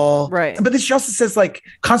people. Right. But then she also says like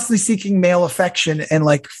constantly seeking male affection and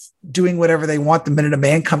like doing whatever they want the minute a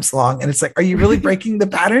man comes along. And it's like, are you really breaking the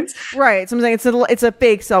patterns? Right. So I'm saying it's a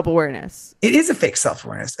fake self-awareness. It is a fake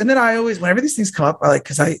self-awareness. And then I always, whenever these things come up, I like,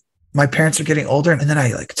 cause my parents are getting older. And then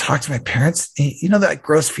I like talk to my parents. And you know, that like,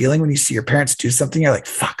 gross feeling when you see your parents do something, you're like,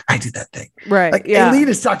 fuck, I did that thing. Right. Like yeah. Aileen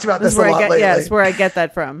has talked about this a lot lately. Yeah, it's where I get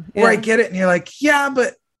that from. Yeah. Where I get it. And you're like, yeah,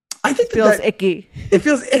 but I think it feels icky. It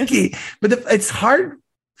feels icky. But it's hard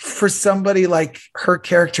for somebody like her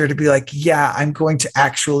character to be like, yeah, I'm going to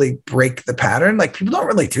actually break the pattern. Like people don't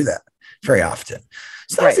really do that very often.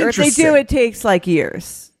 So right. Or if they do, it takes like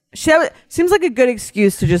years. Seems like a good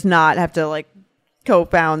excuse to just not have to like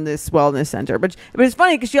co-found this wellness center. But it's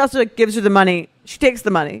funny because she also like gives her the money. She takes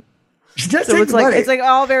the money. She does so take it's the like money. It's like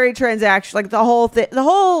all very transactional. Like the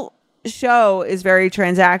whole show is very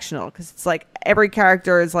transactional because it's like every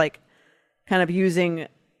character is like kind of using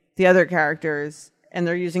the other characters and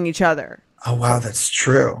they're using each other. Oh wow, that's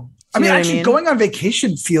true. I You mean, know what I actually, mean? going on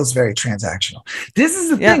vacation feels very transactional. This is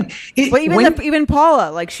the thing. But even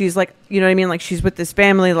Paula, like she's like, you know what I mean? Like she's with this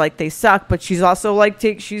family, like they suck, but she's also like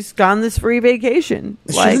she's gone this free vacation.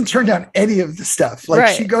 She like, doesn't turn down any of the stuff. Like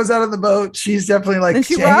Right. she goes out on the boat. She's definitely like And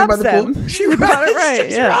she hanging by robs the them. pool. She You got it robs, right,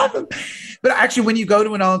 she's yeah. robbing. But actually, when you go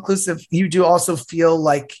to an all-inclusive, you do also feel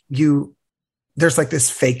like there's like this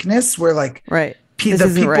fakeness where like right. the This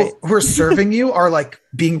isn't people right. who are serving you are like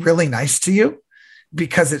being really nice to you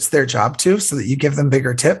because it's their job to, so that you give them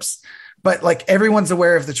bigger tips. But like everyone's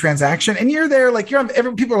aware of the transaction and you're there, like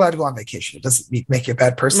people are allowed to go on vacation. It doesn't make you a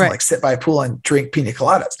bad person, Right. like sit by a pool and drink pina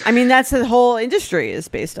coladas. I mean, that's the whole industry is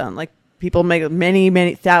based on like people make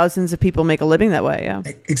many thousands of people make a living that way. Yeah.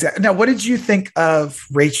 Exactly. Now, what did you think of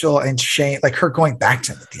Rachel and Shane, like her going back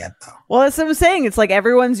to him at the end though? Well, that's what I'm saying. It's like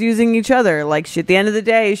everyone's using each other. Like at the end of the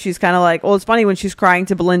day, she's kind of like, well, it's funny when she's crying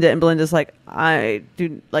to Belinda and Belinda's like,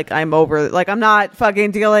 I'm over, like, I'm not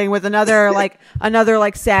fucking dealing with another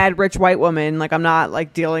sad rich white woman. Like, I'm not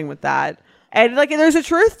like dealing with that. And like, there's a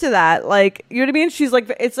truth to that. Like, you know what I mean? She's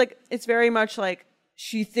like, it's very much like,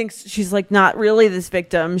 she thinks she's like not really this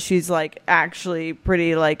victim. She's like actually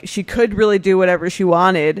pretty, like she could really do whatever she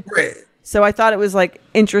wanted. Right. So I thought it was like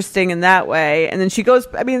interesting in that way. And then she goes,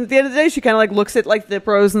 I mean, at the end of the day, she kind of like looks at like the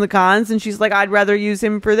pros and the cons and she's like, I'd rather use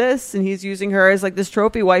him for this. And he's using her as like this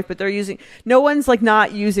trophy wife, but no one's like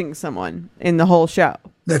not using someone in the whole show.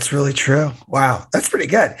 That's really true. Wow. That's pretty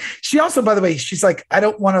good. She also, by the way, she's like, I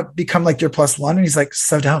don't want to become like your plus one. And he's like,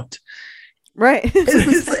 so don't. Right.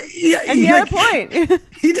 It's like, yeah, And he had a point.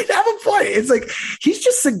 He did have a point. It's like, he's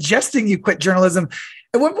just suggesting you quit journalism.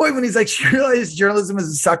 At one point when he's like, she realized journalism is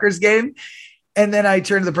a sucker's game. And then I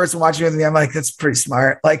turn to the person watching with me. I'm like, that's pretty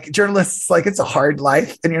smart. Like journalists, like it's a hard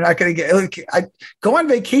life and you're not going to get, like, go on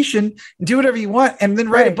vacation and do whatever you want and then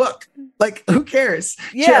write a book. Like, who cares?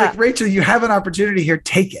 Yeah. Like, Rachel, you have an opportunity here.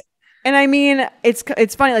 Take it. And I mean, it's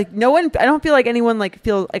funny. Like no one, I don't feel like anyone like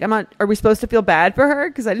feel like are we supposed to feel bad for her?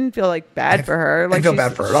 Because I didn't feel like bad for her. Like I feel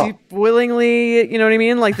bad for her at all. She willingly, you know what I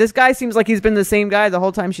mean? Like this guy seems like he's been the same guy the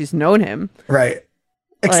whole time she's known him. Right.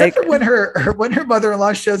 Except for when her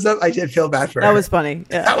mother-in-law shows up, I did feel bad for her. That was funny.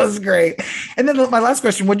 Yeah. That was great. And then my last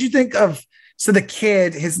question, what do you think of, so the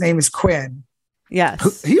kid, his name is Quinn.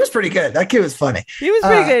 Yes. He was pretty good. That kid was funny. He was a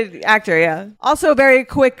pretty good actor, yeah. Also very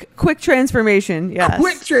quick transformation. Yes.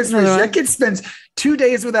 Quick transformation. That kid spends 2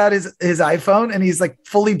 days without his iPhone and he's like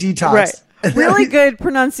fully detoxed. Right. Really good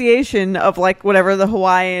pronunciation of like whatever the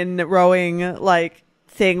Hawaiian rowing like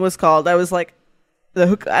thing was called. I was like,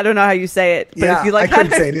 I don't know how you say it, but if you like had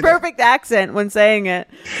a perfect accent when saying it.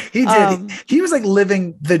 He did. He was like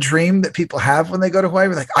living the dream that people have when they go to Hawaii.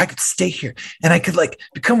 We're like, I could stay here and I could like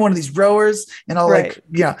become one of these rowers and I'll like,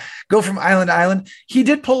 go from island to island. He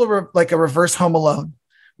did pull a reverse Home Alone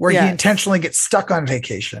where he intentionally gets stuck on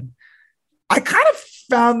vacation. I kind of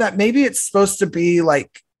found that maybe it's supposed to be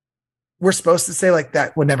like, we're supposed to say like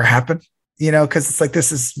that would never happen, you know, because it's like,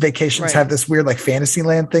 vacations have this weird like fantasy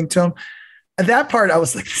land thing to them. And that part, I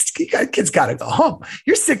was like, this kid's got to go home.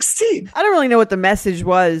 You're 16. I don't really know what the message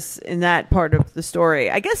was in that part of the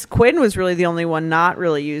story. I guess Quinn was really the only one not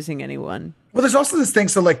really using anyone. Well, there's also this thing.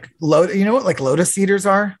 So like, you know what like lotus eaters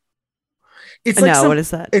are? It's No, like what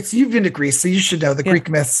is that? It's you've been to Greece, so you should know the Greek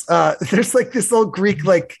myths. There's like this old Greek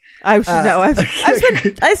like I should know.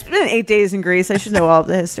 I spent 8 days in Greece. I should know all of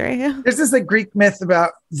the history. Yeah. There's this like Greek myth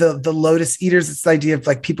about the lotus eaters. It's the idea of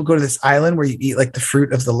like people go to this island where you eat like the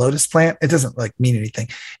fruit of the lotus plant. It doesn't like mean anything,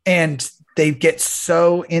 and they get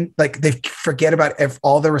so in like they forget about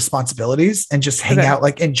all their responsibilities and just hang out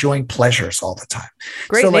like enjoying pleasures all the time.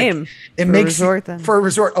 Great so, like, name. It for makes a resort, then. for a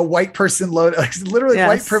resort a white person literally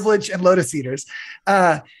white privilege and lotus eaters,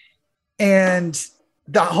 and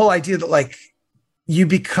the whole idea that like you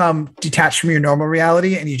become detached from your normal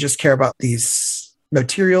reality and you just care about these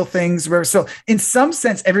material things. Whatever. So in some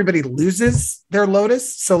sense, everybody loses their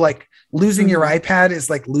lotus. So like. Losing your iPad is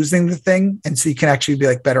like losing the thing. And so you can actually be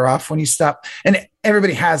like better off when you stop. And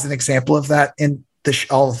everybody has an example of that in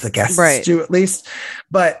all of the guests do at least.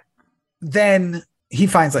 But then he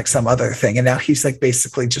finds like some other thing. And now he's like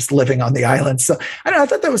basically just living on the island. So I don't know. I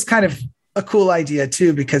thought that was kind of a cool idea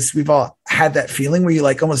too, because we've all had that feeling where you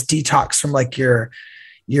like almost detox from like your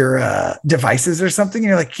devices or something. And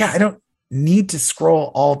you're like, yeah, I don't need to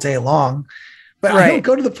scroll all day long. But I don't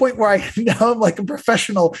go to the point where I now I'm like a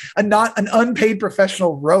professional, not an unpaid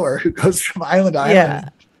professional rower who goes from island to island. Yeah,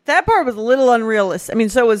 that part was a little unrealistic. I mean,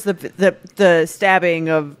 so was the stabbing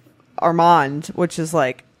of Armand, which is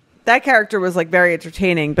like that character was like very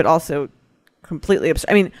entertaining, but also completely absurd.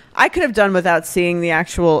 I mean, I could have done without seeing him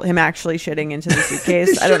actually shitting into the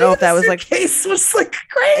suitcase. I don't know if that was like case was like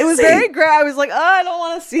crazy. It was very great. I was like, oh, I don't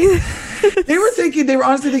want to see this. They were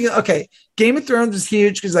honestly thinking, okay, Game of Thrones was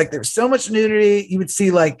huge because like there was so much nudity. You would see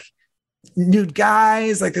like nude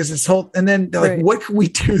guys, like there's this whole, and then they're like, what can we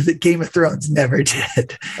do that Game of Thrones never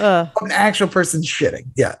did? An actual person shitting.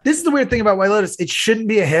 Yeah. This is the weird thing about White Lotus. It shouldn't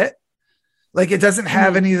be a hit. Like it doesn't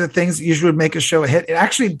have any of the things that usually would make a show a hit. It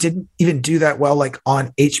actually didn't even do that well, like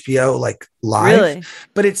on HBO, like live. Really?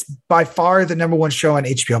 But it's by far the number one show on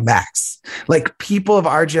HBO Max. Like people of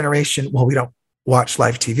our generation, well, we don't watch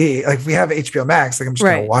live TV. Like if we have HBO Max, like I'm just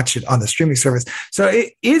going to watch it on the streaming service. So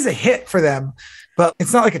it is a hit for them, but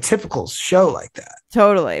it's not like a typical show like that.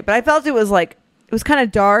 Totally. But I felt it was kind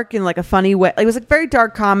of dark in like a funny way. Like, it was like very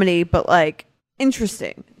dark comedy, but like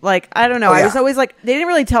interesting. Like, I don't know. I was always like, they didn't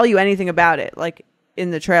really tell you anything about it, like in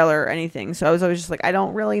the trailer or anything. So I was always just like, I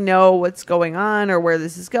don't really know what's going on or where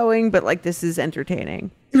this is going, but like, this is entertaining.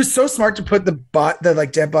 It was so smart to put the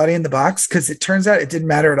like dead body in the box, because it turns out it didn't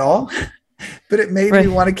matter at all. But it made me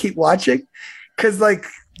want to keep watching, because like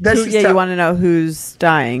that's you want to know who's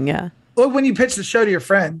dying. Yeah. Well, when you pitch the show to your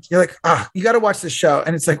friend, you're like, you got to watch this show,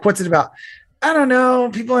 and it's like, what's it about? I don't know.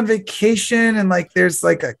 People on vacation, and like there's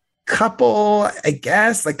like a couple, I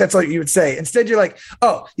guess. Like that's all you would say. Instead, you're like,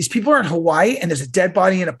 oh, these people are in Hawaii, and there's a dead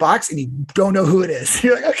body in a box, and you don't know who it is.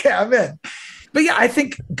 You're like, okay, I'm in. But yeah, I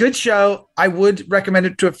think good show. I would recommend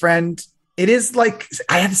it to a friend. It is like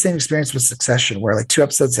I had the same experience with Succession, where like 2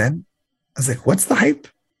 episodes in, I was like, what's the hype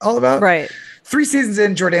all about? Right. 3 seasons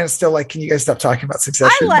in, Jordana's still like, can you guys stop talking about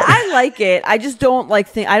Succession? I like it. I just don't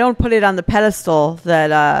I don't put it on the pedestal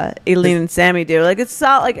that Aileen and Sammy do. Like it's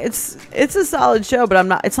a solid show,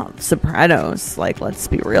 but it's not Sopranos. Like, let's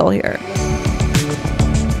be real here.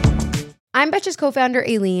 I'm Betches co-founder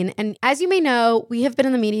Aileen, and as you may know, we have been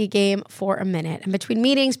in the media game for a minute. And between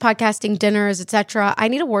meetings, podcasting, dinners, etc., I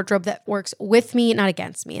need a wardrobe that works with me, not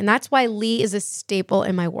against me. And that's why Lee is a staple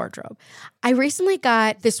in my wardrobe. I recently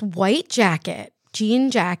got this white jacket,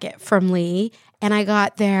 jean jacket from Lee, and I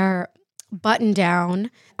got their button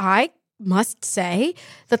down. I must say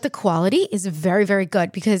that the quality is very, very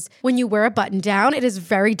good, because when you wear a button down, it is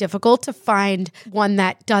very difficult to find one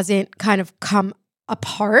that doesn't kind of come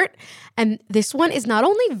apart. And this one is not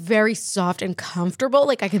only very soft and comfortable,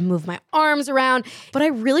 like I can move my arms around, but I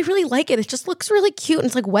really, really like it. It just looks really cute. And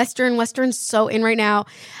it's like Western. Western's so in right now.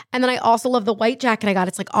 And then I also love the white jacket I got.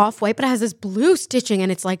 It's like off-white, but it has this blue stitching.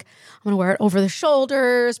 And it's like, I'm going to wear it over the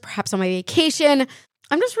shoulders, perhaps on my vacation.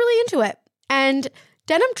 I'm just really into it. And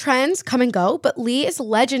denim trends come and go, but Lee is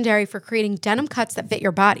legendary for creating denim cuts that fit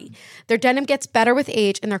your body. Their denim gets better with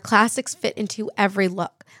age, and their classics fit into every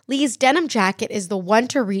look. Lee's denim jacket is the one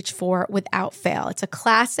to reach for without fail. It's a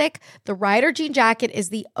classic. The Rider jean jacket is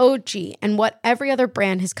the OG and what every other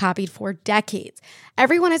brand has copied for decades.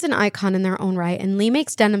 Everyone is an icon in their own right, and Lee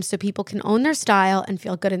makes denim so people can own their style and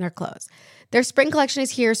feel good in their clothes. Their spring collection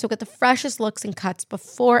is here, so get the freshest looks and cuts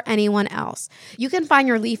before anyone else. You can find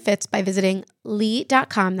your Lee fits by visiting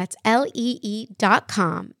lee.com. That's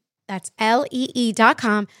Lee.com. That's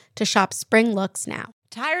Lee.com to shop spring looks now.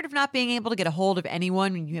 Tired of not being able to get a hold of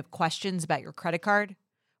anyone when you have questions about your credit card?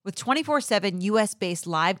 With 24/7 US-based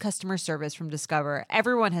live customer service from Discover,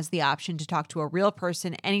 everyone has the option to talk to a real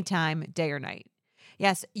person anytime, day or night.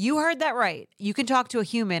 Yes, you heard that right. You can talk to a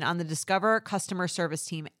human on the Discover customer service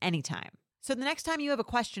team anytime. So the next time you have a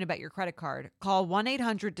question about your credit card, call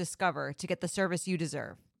 1-800-DISCOVER to get the service you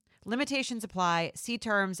deserve. Limitations apply. See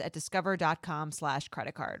terms at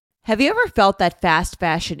discover.com/creditcard. Have you ever felt that fast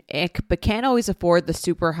fashion ick but can't always afford the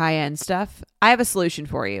super high-end stuff? I have a solution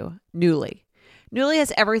for you. Nuuly. Nuuly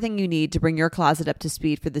has everything you need to bring your closet up to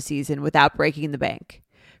speed for the season without breaking the bank.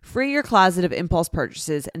 Free your closet of impulse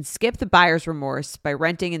purchases and skip the buyer's remorse by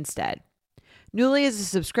renting instead. Nuuly is a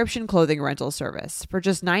subscription clothing rental service. For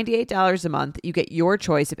just $98 a month, you get your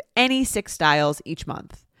choice of any 6 styles each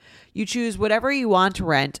month. You choose whatever you want to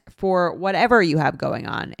rent for whatever you have going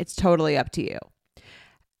on. It's totally up to you.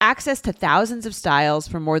 Access to thousands of styles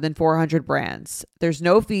from more than 400 brands. There's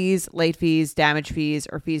no fees, late fees, damage fees,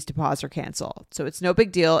 or fees to pause or cancel. So it's no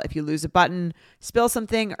big deal if you lose a button, spill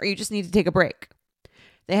something, or you just need to take a break.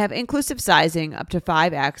 They have inclusive sizing up to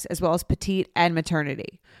 5X, as well as petite and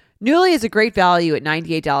maternity. Nuuly is a great value at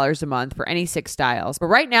 $98 a month for any 6 styles. But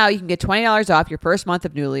right now, you can get $20 off your first month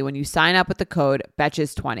of Nuuly when you sign up with the code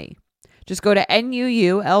BETCHES20. Just go to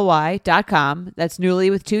NUULY.com, that's Nuuly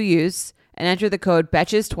with 2 U's, and enter the code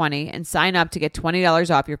BETCHES20 and sign up to get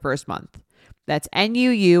 $20 off your first month. That's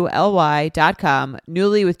NUULY.com,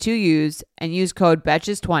 Nuuly with 2 U's, and use code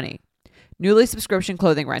BETCHES20. Nuuly subscription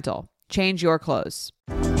clothing rental. Change your clothes.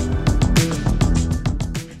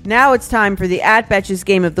 Now it's time for the At Betches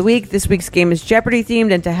Game of the Week. This week's game is Jeopardy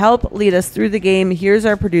themed, and to help lead us through the game, here's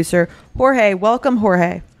our producer, Jorge. Welcome,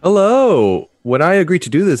 Jorge. Hello. When I agreed to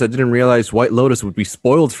do this, I didn't realize White Lotus would be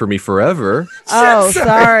spoiled for me forever. Oh,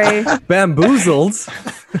 sorry. Bamboozled.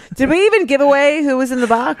 Did we even give away who was in the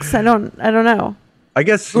box? I don't know. I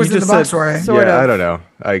guess Who's you in just the box, said, Jorge? Sort yeah, of. I don't know.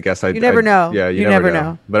 I guess You never know. Yeah, you never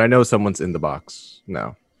know. But I know someone's in the box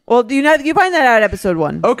now. Well, you find that out at episode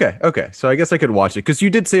 1. Okay. So I guess I could watch it because you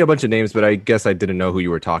did say a bunch of names, but I guess I didn't know who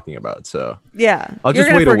you were talking about. So Yeah. I'll You're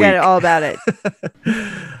just gonna wait a forget week. all about it.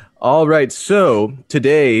 All right. So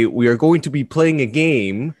today we are going to be playing a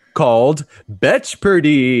game called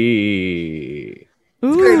Betchpardy.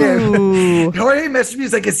 Great name. Ooh. Jorge messaged me.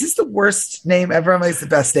 He's like, "Is this the worst name ever?" I'm like, "It's the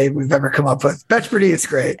best name we've ever come up with." Betchpardy is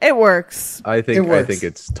great. It works. I It think works.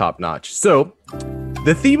 it's top notch. So,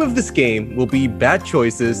 the theme of this game will be bad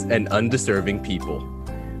choices and undeserving people.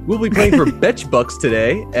 We'll be playing for Betch Bucks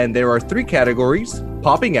today, and there are 3 categories: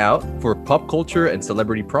 popping out for pop culture and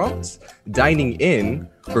celebrity prompts, dining in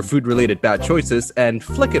for food-related bad choices, and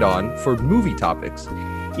flick it on for movie topics.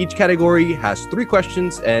 Each category has 3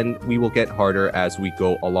 questions, and we will get harder as we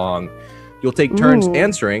go along. You'll take turns Ooh.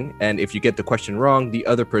 answering, and if you get the question wrong, the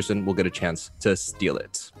other person will get a chance to steal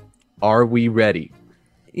it. Are we ready?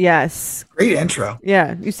 Yes. Great intro.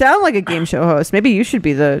 Yeah. You sound like a game show host. Maybe you should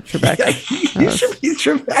be the Trebek. You should be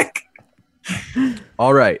Trebek.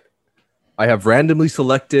 All right. I have randomly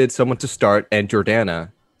selected someone to start, and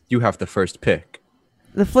Jordana, you have the first pick.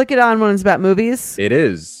 The Flick It On one is about movies. It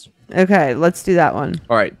is. Okay, let's do that one.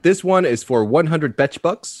 All right. This one is for 100 Betch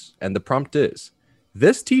Bucks, and the prompt is: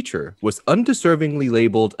 this teacher was undeservingly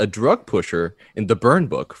labeled a drug pusher in the Burn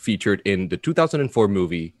Book featured in the 2004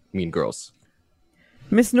 movie Mean Girls.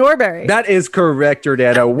 Miss Norbury. That is correct,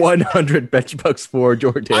 Jordana. 100 Betch Bucks for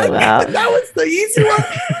Jordana. Wow. That was the easy one.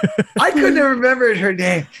 I couldn't have remembered her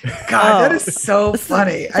name. God, that is so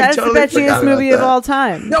funny. That's the betchiest movie of all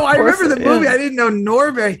time. No, I Of course, remember the movie. yeah. I didn't know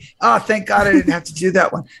Norbury. Oh, thank God I didn't have to do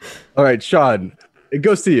that one. All right, Sean, it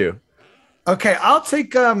goes to you. Okay, I'll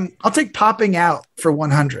take popping out for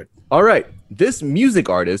 100. All right. This music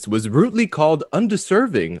artist was rudely called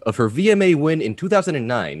undeserving of her VMA win in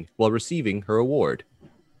 2009 while receiving her award.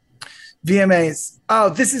 VMAs. Oh,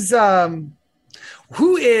 this is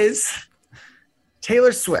who is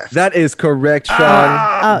Taylor Swift? That is correct,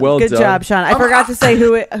 Sean. Well good done. job, Sean. I forgot to say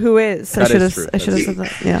who is. I That should is have. true. I should have said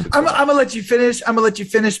that. Yeah. I'm gonna let you finish.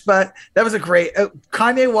 But that was a great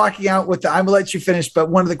Kanye walking out with the "I'm gonna let you finish,"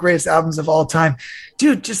 but one of the greatest albums of all time.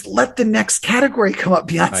 Dude, just let the next category come up.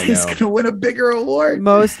 Beyonce's know. gonna win a bigger award.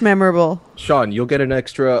 Most memorable. Sean, you'll get an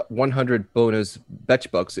extra 100 bonus Betch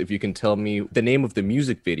Bucks if you can tell me the name of the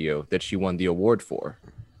music video that she won the award for.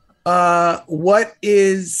 What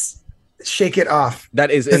is Shake It Off? That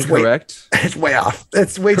is It's way- incorrect. It's way off.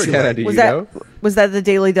 It's way too Jordana, late. do Was you that know? was that the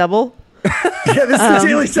Daily Double? Yeah, this is the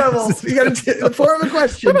Daily Double. You got to the form of a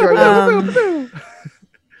question, Jordan.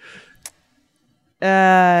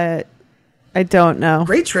 I don't know.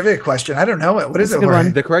 Great trivia question. I don't know it. What is That's it? a good Jorge?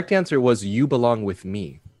 one. The correct answer was You Belong With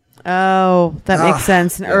Me, Oh, that makes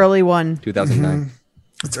sense. An early one. 2009.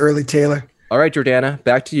 It's early Taylor. All right, Jordana,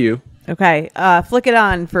 back to you. Okay, flick it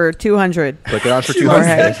on for 200. Click it on for She loves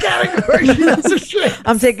 200. that category. She loves her shrimp.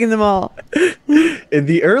 I'm taking them all. In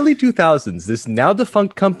the early 2000s, this now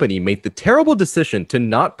defunct company made the terrible decision to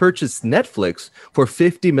not purchase Netflix for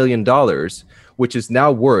 $50 million, which is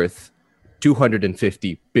now worth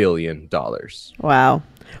 $250 billion. Wow.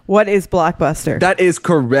 What is Blockbuster? That is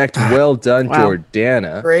correct. Well done, Wow.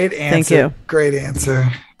 Jordana. Great answer. Thank you. Great answer.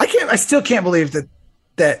 I still can't believe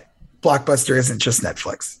that Blockbuster isn't just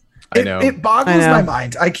Netflix. I know. It boggles I know. my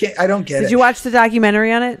mind. I don't get it. Did you watch the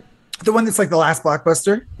documentary on it? The one that's like the last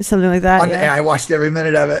Blockbuster? Something like that? Yeah, I watched every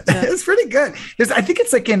minute of it. It was pretty good. I think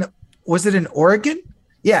it's like was it in Oregon?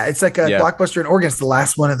 Yeah, it's like a Blockbuster in Oregon. It's the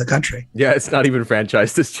last one in the country. Yeah, it's not even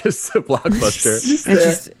franchised. It's just a Blockbuster.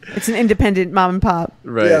 It's an independent mom and pop.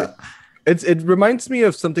 Right. Yeah. It reminds me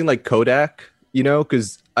of something like Kodak,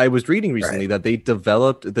 because I was reading recently that they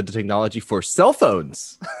developed the technology for cell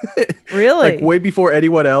phones. Really? Like way before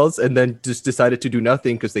anyone else, and then just decided to do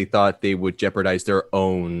nothing because they thought they would jeopardize their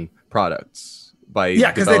own products by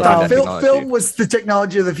Because they developing thought that technology. film was the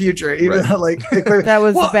technology of the future. Even though, like That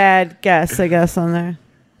was Well, a bad guess, I guess, on there.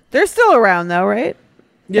 They're still around, though, right?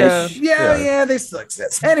 Yeah, they still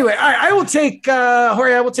exist. Anyway, I will take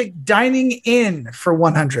Jorge. I will take dining in for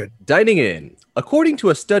 100. Dining in. According to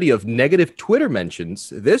a study of negative Twitter mentions,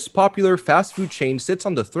 this popular fast food chain sits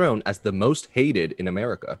on the throne as the most hated in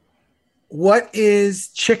America. What is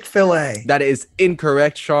Chick-fil-A? That is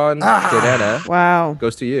incorrect, Sean. Jordana, Wow.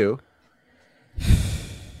 goes to you.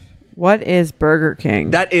 What is Burger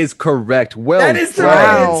King? That is correct. Well, That is the done.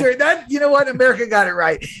 right answer. That, you know what? America got it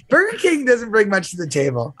right. Burger King doesn't bring much to the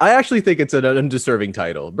table. I actually think it's an undeserving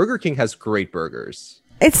title. Burger King has great burgers.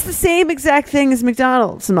 It's the same exact thing as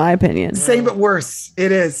McDonald's, in my opinion. Same but worse.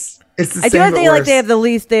 It is. It's the I same do but think worse. they have the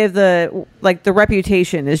least. They have the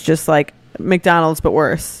reputation is just like McDonald's but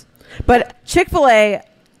worse. But Chick-fil-A,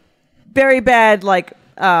 very bad.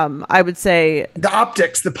 I would say the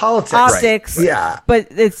optics, the politics. optics. Yeah. but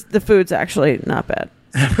the food's actually not bad.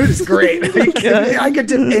 Food is great. I could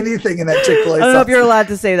dip anything in that Chick-fil-A I don't know sauce. if you're allowed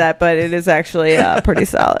to say that, but it is actually pretty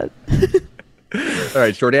solid. All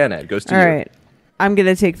right, Jordana, it goes to All you. right. I'm going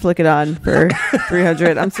to take Flick It On for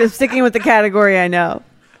 300. I'm still sticking with the category I know.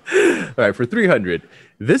 All right, for 300.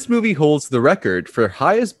 This movie holds the record for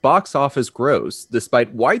highest box office gross,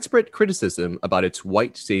 despite widespread criticism about its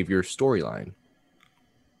white savior storyline.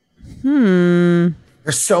 There's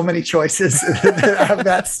so many choices that have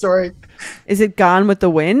that story. Is it Gone with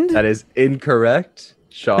the Wind? That is incorrect.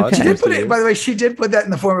 Sean, Okay. She goes did put to it, you. by the way, she did put that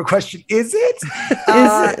in the form of a question. Is it?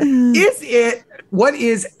 Is it? What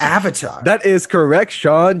is Avatar? That is correct,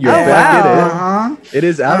 Sean. You're Oh, back wow. in it. It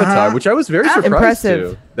is Avatar, which I was very surprised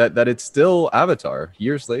Impressive. to. That it's still Avatar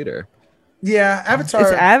years later. Yeah, Avatar.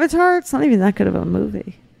 It's Avatar? It's not even that good of a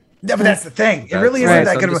movie. Yeah, but that's the thing. It That's really isn't right.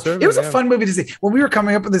 that good of a. Undeserving, It was a yeah. fun movie to see. When we were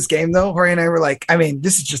coming up with this game, though, Jorge and I were like, I mean,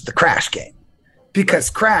 this is just the Crash game. Because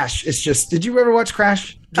Crash is just. Did you ever watch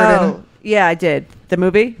Crash, Jordana? Oh, yeah, I did. The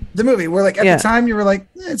movie? The movie, where like at Yeah. the time you were like,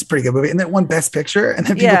 it's a pretty good movie. And then it won Best Picture. And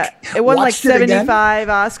then people Yeah. It won like watched it again. 75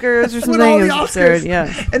 Oscars or Won something. all It the was absurd. Oscars.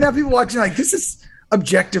 Yeah. And now people watching like, this is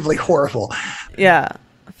objectively horrible. Yeah.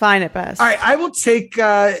 Fine at best. All right, I will take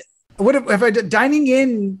what if I did dining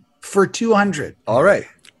in for 200? All right.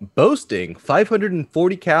 Boasting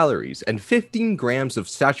 540 calories and 15 grams of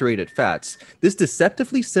saturated fats, this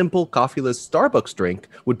deceptively simple coffeeless Starbucks drink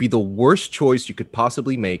would be the worst choice you could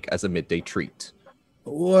possibly make as a midday treat.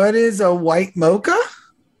 What is a white mocha?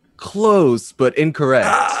 Close, but incorrect.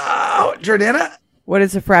 Oh, Jordana? What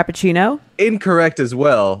is a Frappuccino? Incorrect as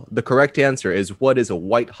well. The correct answer is what is a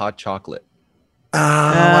white hot chocolate? Oh,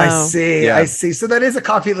 I see. Yeah. I see. So that is a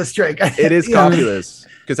coffeeless drink. It is Yeah. coffeeless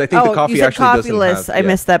because I think the coffee you said actually coffeeless. doesn't have. I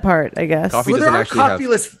yeah. missed that part, I guess. Coffee Well, there doesn't are actually have.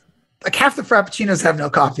 coffeeless. Like half the Frappuccinos have no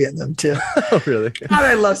coffee in them, too. Oh, really? God,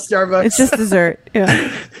 I love Starbucks. It's just dessert.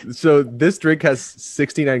 Yeah. So this drink has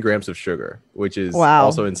 69 grams of sugar, which is Wow.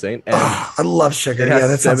 also insane. And Oh, I love sugar. it Yeah, that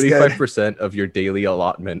has sounds good. 75% of your daily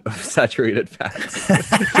allotment of saturated fats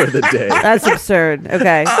for the day. That's absurd.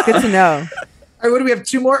 Okay. Good to know. All right, what do we have?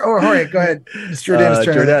 Two more? Or Jorge, go ahead. It's Jordana's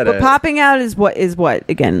turn. Jordana, But popping out is what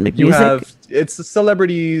again? Like you music? have it's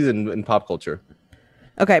celebrities and pop culture.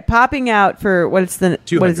 Okay, popping out for what is it?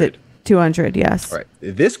 200. 200, yes. All right.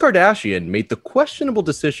 This Kardashian made the questionable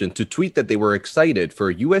decision to tweet that they were excited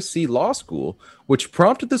for USC Law School, which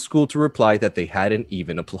prompted the school to reply that they hadn't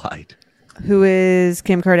even applied. Who is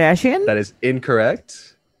Kim Kardashian? That is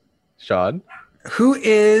incorrect. Sean? Who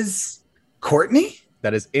is Courtney?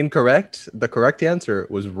 That is incorrect. The correct answer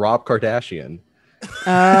was Rob Kardashian.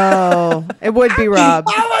 Oh, it would be Rob.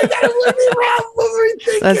 Oh my God, it would be Rob. Those are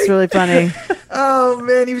thinking? That's really funny. Oh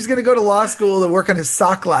man, he was going to go to law school to work on his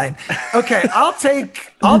sock line. Okay, I'll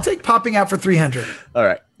take popping out for 300. All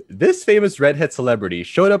right. This famous redhead celebrity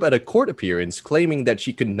showed up at a court appearance claiming that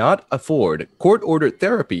she could not afford court-ordered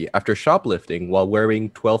therapy after shoplifting while wearing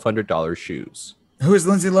 $1,200 shoes. Who is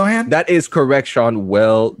Lindsay Lohan? That is correct, Sean.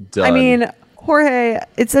 Well done. I mean, Jorge,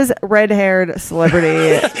 it says red-haired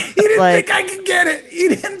celebrity. He didn't think I could get it. He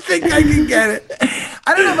didn't think I could get it.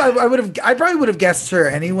 I don't know if I probably would have guessed her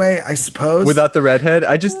anyway, I suppose. without the redhead,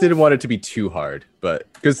 I just didn't want it to be too hard.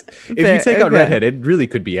 But because if you take out redhead, it really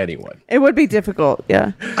could be anyone. It would be difficult,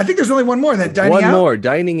 yeah. I think there's only one more. Then dining One out? more,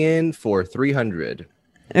 dining in for 300.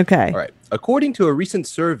 Okay. All right. According to a recent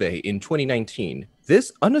survey in 2019,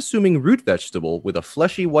 this unassuming root vegetable with a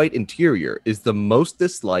fleshy white interior is the most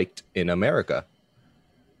disliked in America.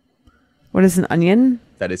 What is an onion?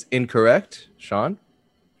 That is incorrect, Sean.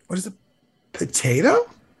 What is a potato?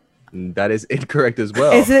 That is incorrect as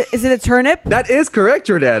well. Is it a turnip? That is correct,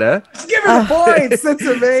 Jordana. Just give her the points. That's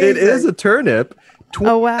amazing. It is a turnip. 27%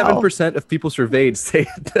 Oh, wow. of people surveyed say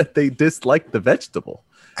that they dislike the vegetable.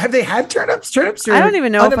 Have they had turnips? Turnips are I don't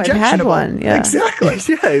even know if I've had unobjectionable. one. Yeah. Exactly.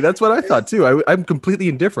 Yeah, that's what I thought too. I'm completely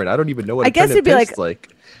indifferent. I don't even know what I a guess turnip it'd be tastes like.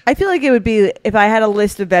 I feel like it would be, if I had a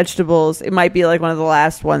list of vegetables, it might be like one of the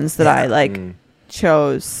last ones that I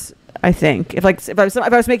chose. I think if I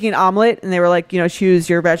was making an omelet and they were like, choose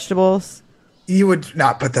your vegetables, You would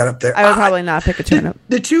not put that up there. I would probably not pick a turnip.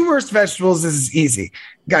 The two worst vegetables is easy,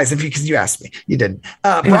 guys. Because you asked me, you didn't.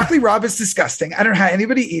 Broccoli rabe is disgusting. I don't know how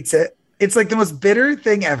anybody eats it. It's like the most bitter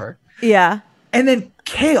thing ever. Yeah. And then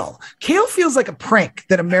kale. Kale feels like a prank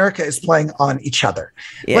that America is playing on each other.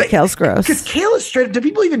 Yeah, kale's gross. Because kale is straight up. Do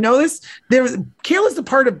people even know this? Kale is the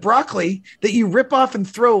part of broccoli that you rip off and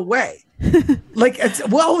throw away. It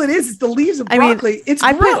is. It's the leaves of broccoli. It's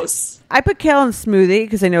gross. I put kale in smoothie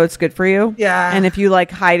because I know it's good for you. Yeah. And if you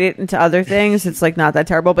hide it into other things, it's not that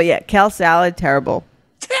terrible. But yeah, kale salad, terrible.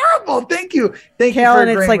 Terrible. Thank you. Thank Kale, you for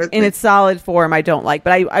and agreeing it's with in me. its solid form, I don't like,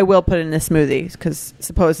 but I will put it in a smoothie because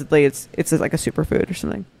supposedly it's like a superfood or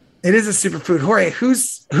something. It is a superfood. Jorge,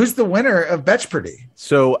 who's the winner of Betchparty?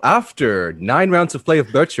 So after 9 rounds of play of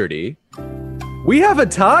Betchparty, we have a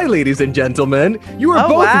tie, ladies and gentlemen. You are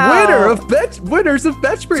both winners of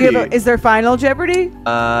Betchparty. Is there final Jeopardy?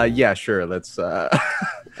 Yeah, sure. Let's.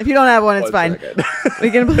 If you don't have one, it's fine.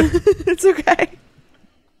 We can. It's okay.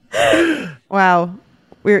 Wow,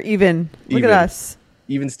 we're even. Look at us.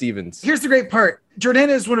 Even Stevens. Here's the great part. Jordana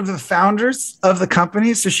is one of the founders of the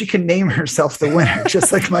company, so she can name herself the winner,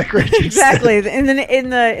 just like Mike Richards. Exactly. In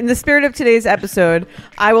the spirit of today's episode,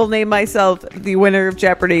 I will name myself the winner of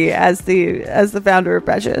Jeopardy as the founder of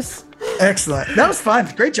Betches. Excellent. That was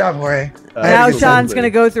fun. Great job, Jorge. Now Sean's going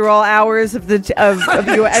to go through all hours of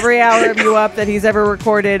you, every hour of you up that he's ever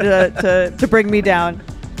recorded to bring me down.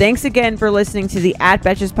 Thanks again for listening to the At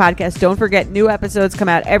Betches podcast. Don't forget, new episodes come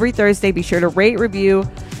out every Thursday. Be sure to rate, review,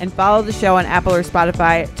 and follow the show on Apple or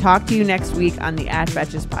Spotify. Talk to you next week on the At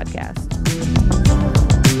Betches podcast.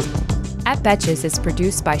 At Betches is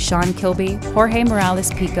produced by Sean Kilby, Jorge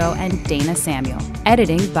Morales-Pico, and Dana Samuel.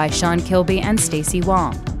 Editing by Sean Kilby and Stacey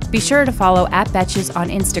Wong. Be sure to follow At Betches on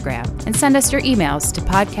Instagram and send us your emails to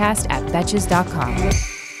podcast@betches.com.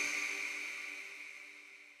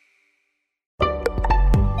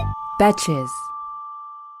 Betches.